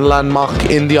buildings and landmark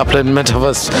in the Upland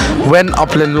Metaverse when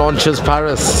Upland launches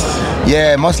Paris.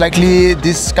 Yeah, most likely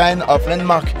this kind of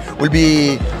landmark will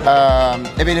be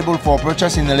available for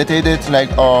purchase in a later date, like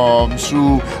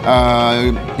through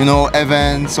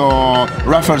events or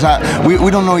raffles.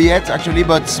 We don't know yet actually,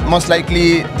 but most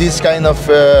likely this kind of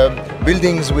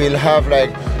buildings will have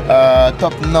like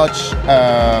top-notch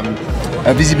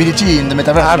visibility in the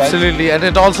metaverse. Absolutely, right? And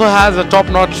it also has a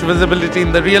top-notch visibility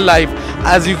in the real life.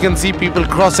 As you can see people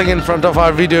crossing in front of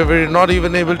our video, we're not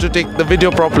even able to take the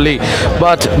video properly,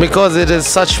 but because it is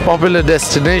such popular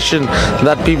destination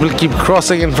that people keep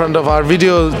crossing in front of our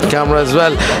video camera as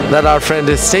well, that our friend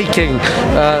is taking.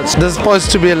 So this is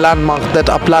supposed to be a landmark that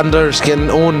Uplanders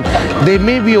can own. They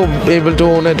may be able to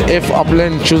own it if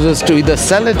Upland chooses to either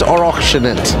sell it or auction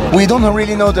it. We don't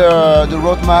really know the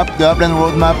roadmap, the Upland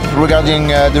roadmap regarding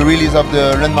the release of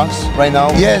the landmarks right now.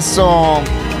 Yes, so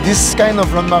this kind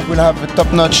of landmark will have a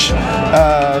top-notch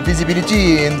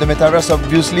visibility in the metaverse,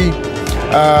 obviously.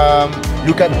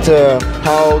 Look at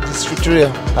how this structure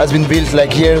has been built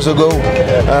like years ago.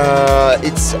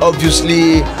 It's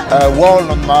obviously a wall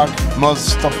landmark,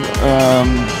 most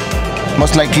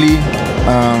likely.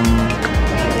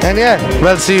 And yeah,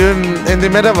 we'll see you in the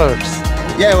metaverse.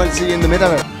 Yeah, we'll see you in the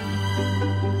metaverse.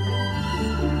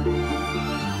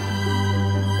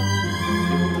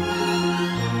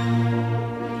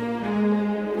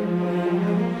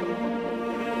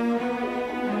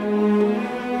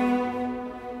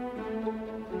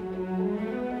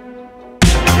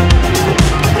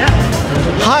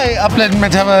 Hi Upland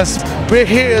Metaverse, we're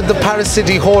here at the Paris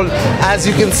City Hall. As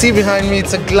you can see behind me,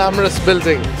 it's a glamorous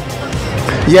building.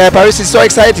 Yeah, Paris is so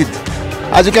excited.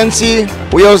 As you can see,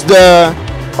 we host the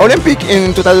Olympic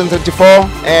in 2024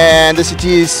 and the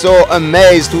city is so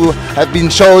amazed to have been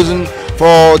chosen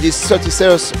for this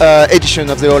 33rd edition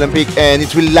of the Olympic, and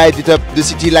it will light it up the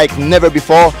city like never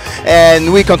before,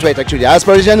 and we can't wait actually. As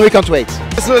Parisian, we can't wait.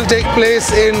 This will take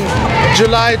place in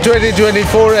July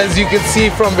 2024, as you can see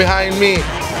from behind me.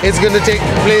 It's going to take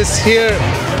place here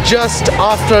just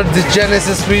after the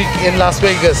Genesis Week in Las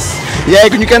Vegas. Yeah,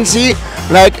 you can see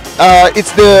like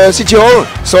it's the city hall,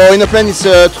 so in the plan it's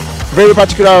a very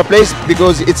particular place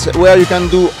because it's where you can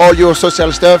do all your social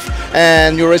stuff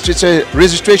and your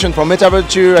registration for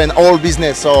Metaverse and all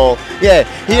business. So yeah,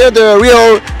 here the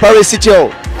real Paris City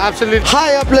Hall. Absolutely.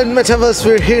 Hi Upland Metaverse,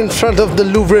 we're here in front of the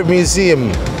Louvre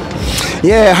Museum.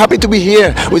 Yeah, happy to be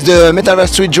here with the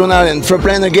Metaverse Street Journal and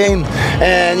Flopland again.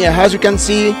 And yeah, as you can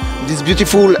see, this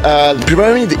beautiful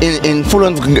pyramid in full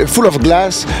of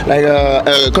glass, like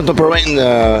a contemporary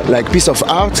like piece of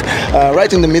art,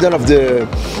 right in the middle of the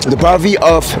parvis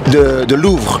of the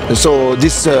Louvre. So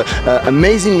this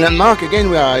amazing landmark.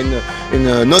 Again, we are in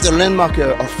another landmark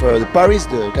of Paris,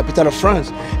 the capital of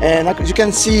France. And you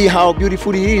can see how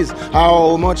beautiful it is,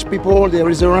 how much people there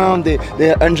is around.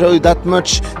 They enjoy that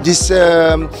much this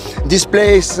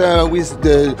place with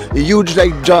the huge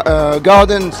like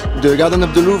gardens, the garden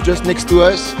of the Louvre just next to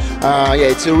us. Yeah,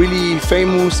 it's a really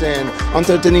famous and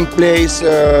entertaining place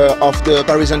of the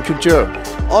Parisian culture.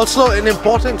 Also, an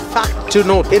important fact to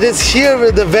note, it is here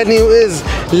where the venue is,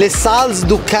 Les Salles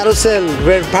du Carrousel,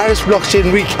 where Paris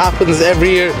Blockchain Week happens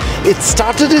every year. It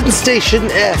started in Station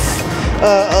F,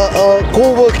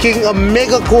 co-working, a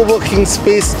mega co-working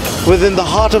space within the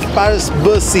heart of Paris,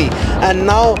 Bercy, and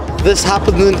now this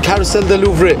happens in Carousel de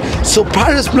Louvre. So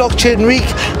Paris Blockchain Week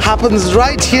happens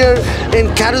right here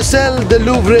in Carousel de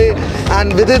Louvre,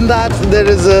 and within that there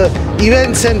is a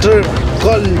event center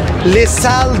called Les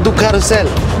Salles du Carousel.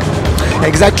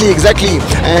 Exactly.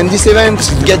 And this event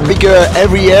get bigger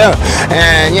every year.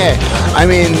 And yeah, I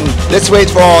mean, let's wait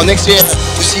for next year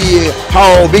to see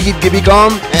how big it can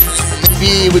become. And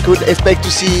maybe we could expect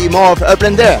to see more of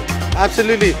Upland there.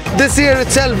 Absolutely. This year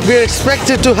itself, we're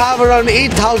expected to have around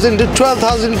 8,000 to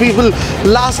 12,000 people.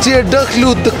 Last year, Dirk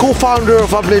Luth, the co-founder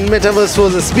of Upland Metaverse,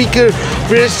 was a speaker.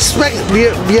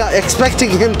 We are expecting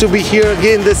him to be here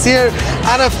again this year.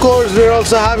 And of course, we're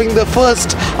also having the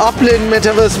first Upland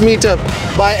Metaverse meetup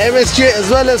by MSJ as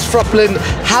well as Upland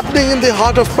happening in the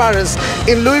heart of Paris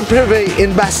in Louis Privé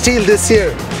in Bastille this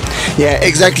year. Yeah,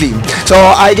 exactly. So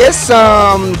I guess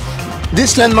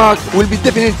this landmark will be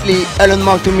definitely a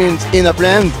landmark to mint in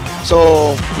Upland.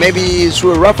 So maybe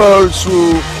through a raffle,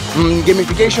 through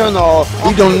gamification, or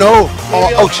we don't know,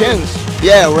 or auctions.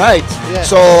 Yeah, right. Yeah.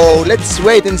 So let's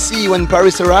wait and see when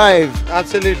Paris arrives.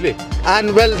 Absolutely.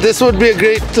 And well, this would be a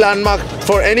great landmark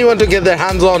for anyone to get their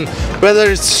hands on,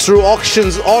 whether it's through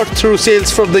auctions or through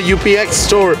sales from the UPX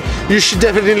store. You should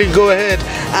definitely go ahead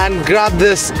and grab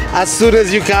this as soon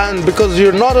as you can, because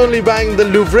you're not only buying the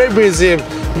Louvre Museum,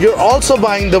 you're also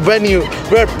buying the venue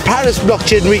where Paris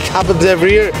Blockchain Week happens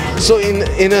every year. So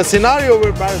in a scenario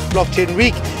where Paris Blockchain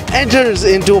Week enters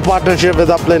into a partnership with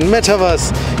Upland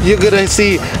Metaverse, you're gonna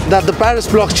see that the Paris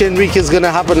Blockchain Week is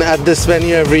gonna happen at this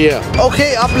venue every year.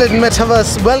 Okay, Upland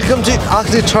Metaverse, welcome to Arc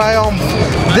de Triomphe.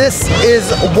 This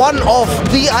is one of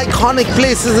the iconic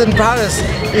places in Paris.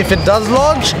 If it does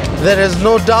launch, there is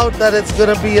no doubt that it's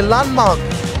gonna be a landmark.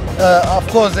 Of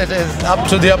course, it is up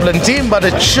to the Upland team, but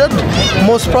it should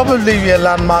most probably be a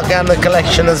landmark and a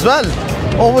collection as well.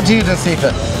 Over to you,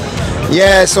 Nasifa.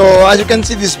 Yeah, so as you can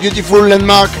see, this beautiful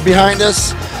landmark behind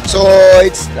us. So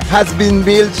it has been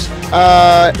built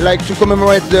like to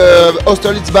commemorate the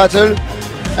Austerlitz battle,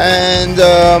 and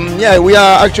yeah, we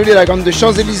are actually like on the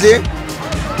Champs-Élysées.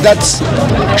 That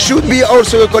should be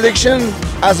also a collection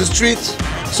as a street.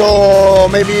 So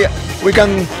maybe we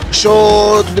can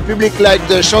show to the public like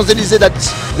the Champs-Élysées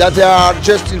that they are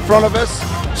just in front of us.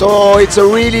 So it's a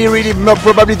really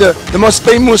probably the most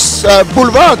famous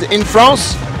boulevard in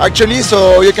France actually.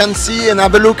 So you can see and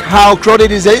have a look how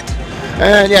crowded is it.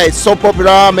 And yeah, it's so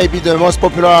popular, maybe the most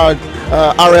popular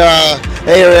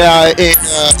area in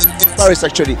Paris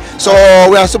actually. So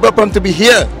we are super pumped to be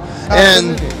here.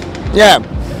 And yeah.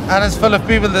 And it's full of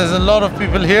people. There's a lot of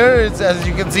people here. It's, as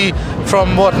you can see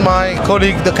from what my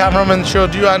colleague, the cameraman,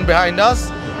 showed you and behind us.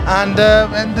 And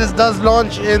when this does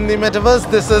launch in the Metaverse,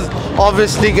 this is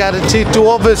obviously guaranteed to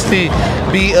obviously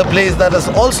be a place that is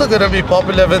also going to be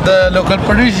popular with the local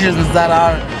Parisians that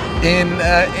are in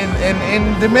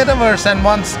the Metaverse. And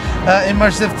once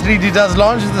immersive 3D does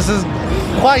launch, this is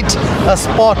quite a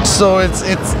spot. So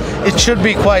it should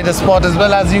be quite a spot as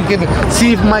well. As you can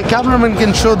see, if my cameraman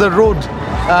can show the road.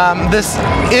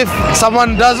 If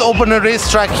someone does open a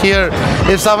racetrack here,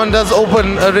 in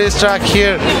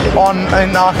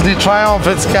Arc de Triomphe,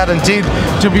 it's guaranteed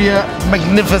to be a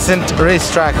magnificent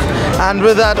racetrack. And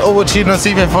with that, over to you,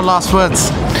 Nasibe, for last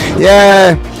words.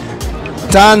 Yeah,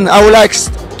 Tan, I would like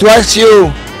to ask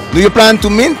you, do you plan to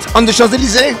mint on the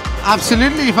Champs-Élysées?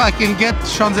 Absolutely. If I can get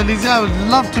Champs-Élysées, I would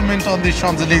love to mint on the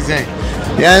Champs-Élysées.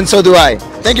 Yeah, and so do I.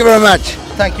 Thank you very much.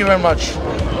 Thank you very much.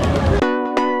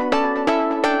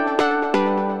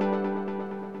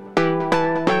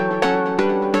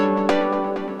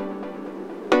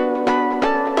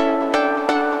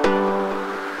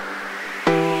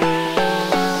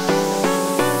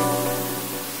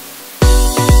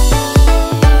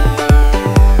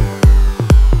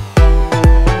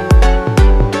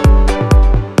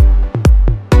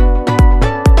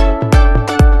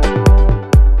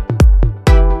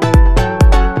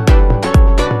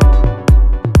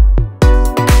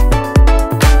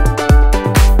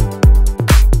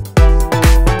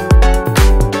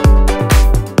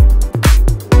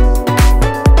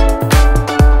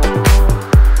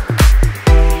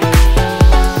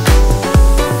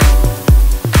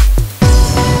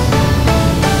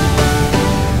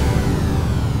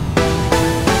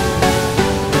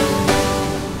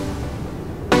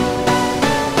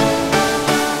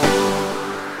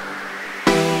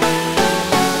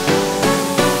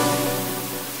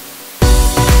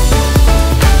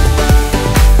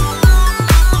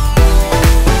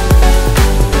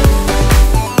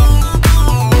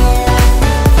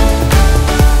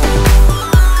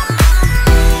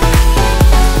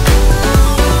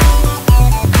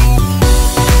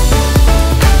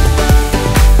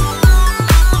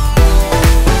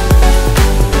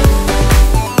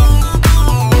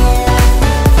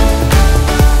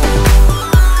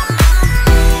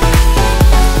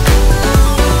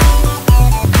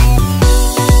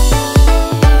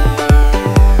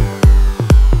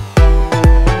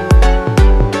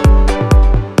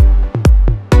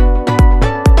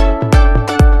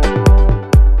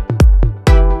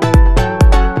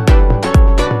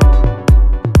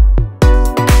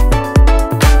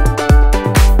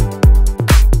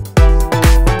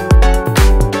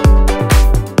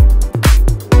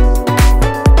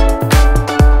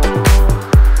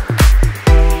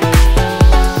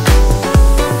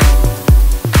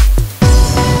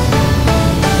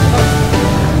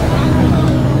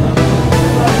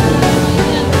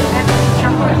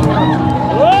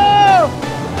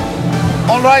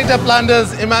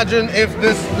 Uplanders, imagine if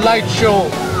this light show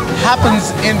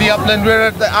happens in the Upland. We're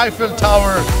at the Eiffel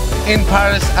Tower in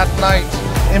Paris at night.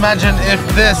 Imagine if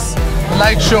this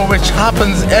light show, which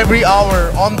happens every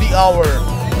hour, on the hour,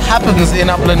 happens in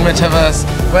Upland Metaverse,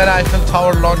 where Eiffel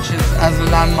Tower launches as a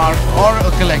landmark or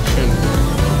a collection.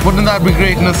 Wouldn't that be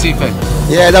great, Nasife?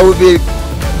 Yeah, that would be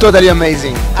totally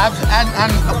amazing.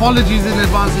 And apologies in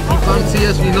advance if you can't see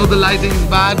us. We know the lighting's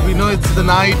bad, we know it's the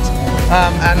night,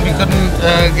 and we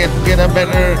couldn't get a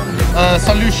better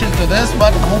solution to this,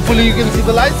 but hopefully you can see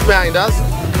the lights behind us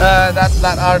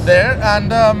that are there.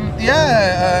 And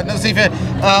yeah, Nasife,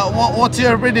 what's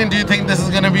your opinion? Do you think this is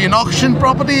going to be an auction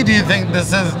property? Do you think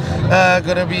this is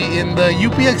going to be in the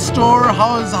UPX store?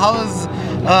 How is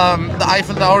the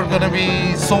Eiffel Tower going to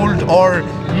be sold or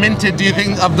minted? Do you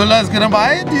think Abdullah is going to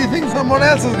buy it? Do you think someone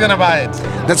else is going to buy it?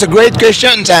 That's a great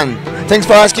question, Tan. Thanks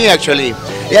for asking, actually.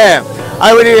 Yeah,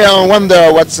 I really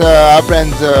wonder what's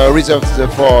Upland reserved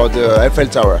for the Eiffel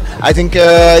Tower. I think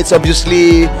it's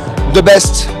obviously the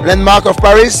best landmark of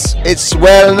Paris. It's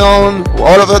well known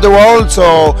all over the world,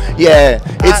 so yeah,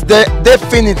 it's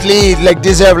definitely like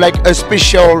deserve like a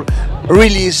special,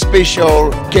 really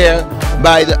special care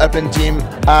by the Upland team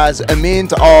as a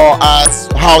mint, or as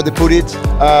how they put it,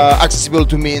 accessible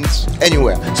to mint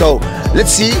anywhere. So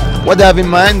let's see what they have in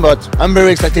mind, but I'm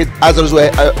very excited as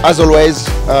always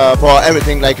for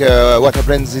everything like what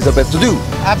Upland is about to do.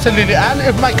 Absolutely. And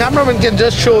if my cameraman can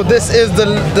just show, this is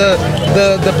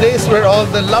the place where all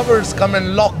the lovers come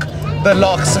and lock the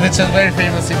locks, which is very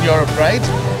famous in Europe, right?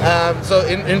 So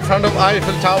in front of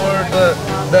Eiffel Tower,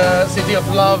 the city of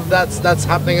love, that's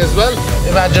happening as well.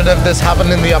 Imagine if this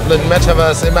happened in the Upland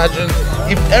Metaverse. Imagine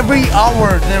if every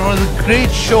hour there was a great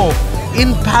show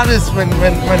in Paris when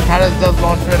Paris does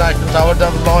launch, when Eiffel Tower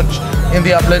does launch in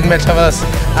the Upland Metaverse.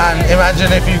 And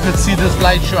imagine if you could see this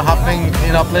light show happening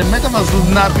in Upland Metaverse.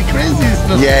 Wouldn't that be crazy?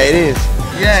 Yeah, it is.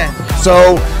 Yeah.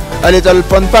 So a little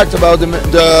fun fact about the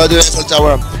Eiffel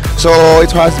Tower. So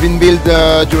it has been built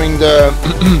during the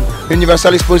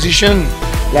Universal Exposition,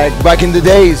 like back in the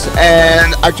days,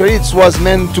 and actually it was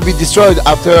meant to be destroyed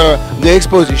after the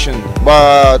exposition.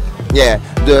 But yeah,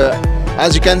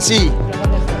 as you can see,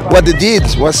 what they did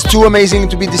was too amazing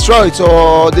to be destroyed,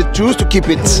 so they chose to keep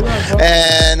it.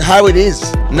 And how it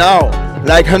is now,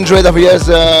 like hundreds of years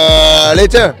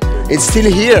later, it's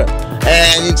still here,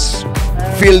 and it's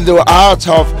filled the heart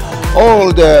of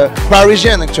all the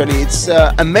Parisian. Actually, it's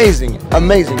amazing.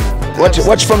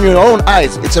 Watch from your own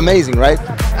eyes. It's amazing, right?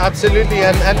 Absolutely.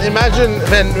 And imagine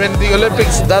when the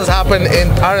Olympics does happen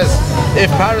in Paris. If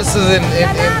Paris is in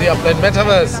the Upland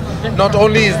Metaverse, not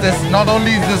only is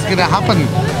this gonna happen,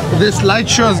 this light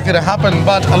show is gonna happen,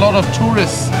 but a lot of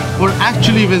tourists who are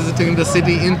actually visiting the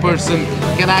city in person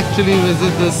can actually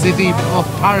visit the city of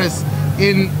Paris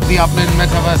in the Upland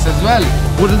Metaverse as well.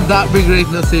 Wouldn't that be great,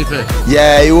 Nasife?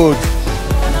 Yeah, it would.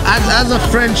 As a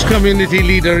French community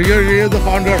leader, you're the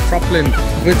founder of Upland,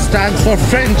 which stands for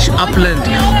French Upland.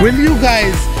 Will you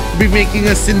guys be making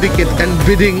a syndicate and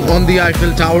bidding on the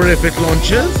Eiffel Tower if it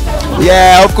launches?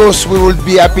 Yeah, of course, we would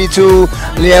be happy to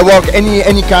work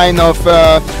any kind of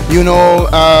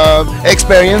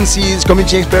experiences,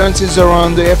 community experiences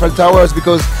around the Eiffel Towers,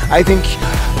 because I think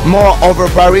more over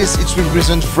Paris, it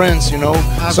represents France, you know.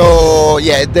 So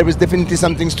yeah, there is definitely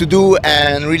some things to do,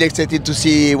 and really excited to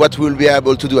see what we'll be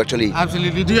able to do actually.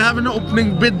 Absolutely. Do you have an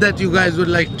opening bid that you guys would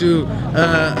like to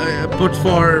put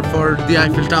for the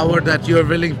Eiffel Tower that you're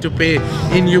willing to pay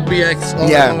in UPX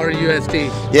or USD?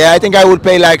 Yeah, I think I would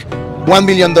pay like $1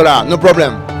 billion, no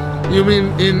problem. You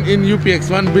mean in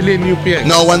UPX, 1 billion UPX?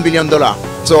 No, $1 billion.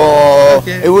 So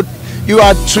it would. You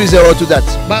add 3 0 to that.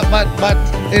 But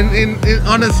in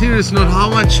on a serious note, how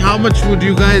much would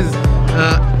you guys,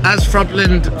 as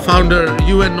Upland founder,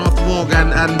 you and North Vogue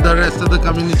and the rest of the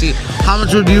community, how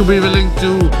much would you be willing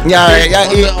to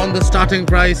on the starting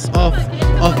price of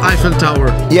Eiffel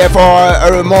Tower? Yeah,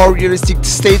 for a more realistic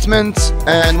statement,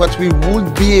 and what we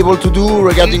would be able to do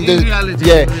regarding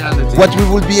what we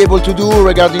would be able to do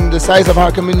regarding the size of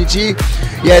our community.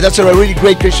 Yeah, that's a really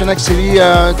great question actually,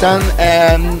 Tan.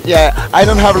 And yeah, I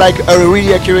don't have like a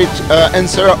really accurate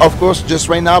answer, of course, just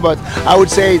right now, but I would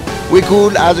say we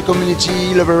could, as a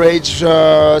community, leverage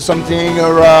something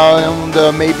around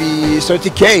maybe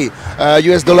 30K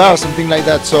US dollar, something like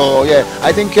that. So yeah,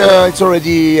 I think it's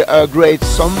already a great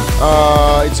sum.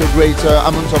 It's a great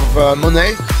amount of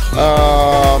money,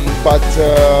 but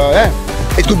yeah,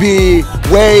 it could be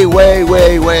way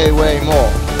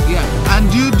more. Yeah. And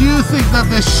do you think that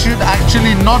this should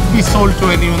actually not be sold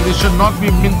to anyone? This should not be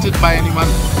minted by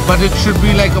anyone, but it should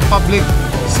be like a public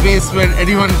space where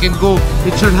anyone can go.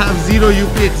 It should have zero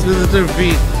UPX visitor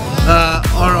fee.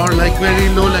 or like very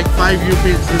low, like 5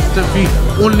 UPH system fee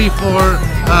only for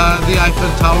the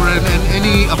Eiffel Tower, and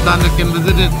any Afghaner can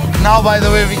visit it. Now, by the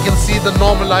way, we can see the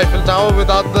normal Eiffel Tower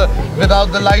without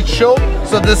the light show.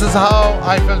 So this is how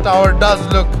Eiffel Tower does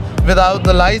look without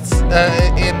the lights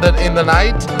in the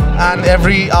night, and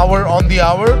every hour on the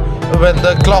hour when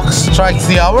the clock strikes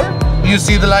the hour, you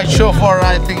see the light show for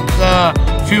I think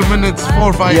few minutes, 4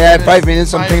 or 5 yeah, minutes. 5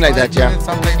 minutes, something like that. Yeah,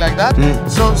 something like that. Mm.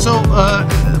 So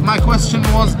my question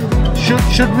was,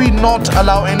 should we not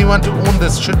allow anyone to own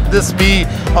this? Should this be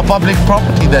a public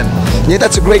property then? Yeah,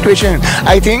 that's a great question.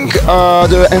 I think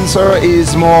the answer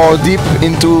is more deep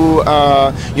into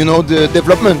the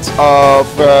development of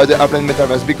the Upland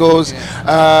Metaverse, because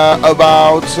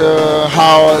about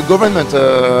how government,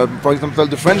 for example,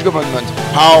 the French government,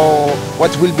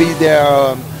 what will be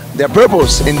their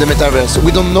purpose in the metaverse.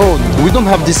 We don't know. We don't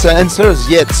have these answers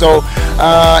yet. So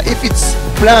if it's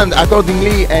planned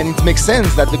accordingly and it makes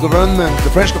sense that the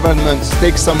French government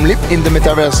takes some leap in the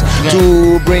metaverse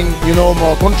to bring,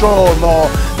 more control,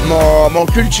 more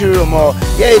culture, more.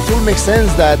 Yeah, it will make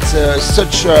sense that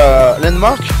such a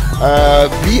landmark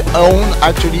be owned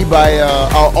actually by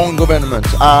our own government.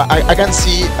 I can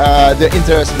see the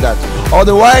interest in that.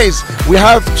 Otherwise, we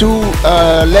have to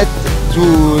let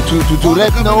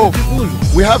know.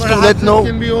 We have to let know. It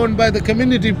can be owned by the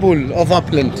community pool of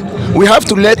Upland. We have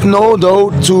to let know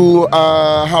though to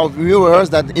our viewers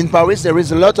that in Paris there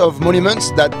is a lot of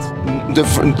monuments that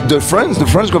the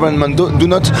French government do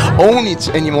not own it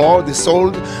anymore. They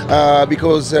sold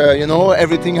because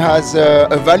everything has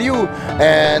a value,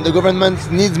 and the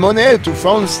government needs money to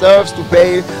fund stuff, to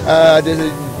pay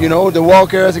the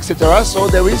workers, etc. So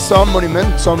there is some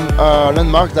monument, some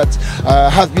landmark that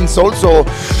have been sold. So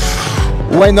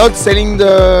why not selling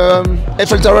the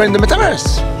Eiffel Tower in the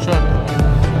metaverse? Sure.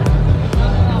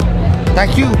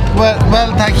 Thank you.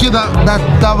 Well, thank you.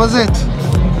 That was it.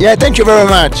 Yeah, thank you very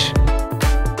much.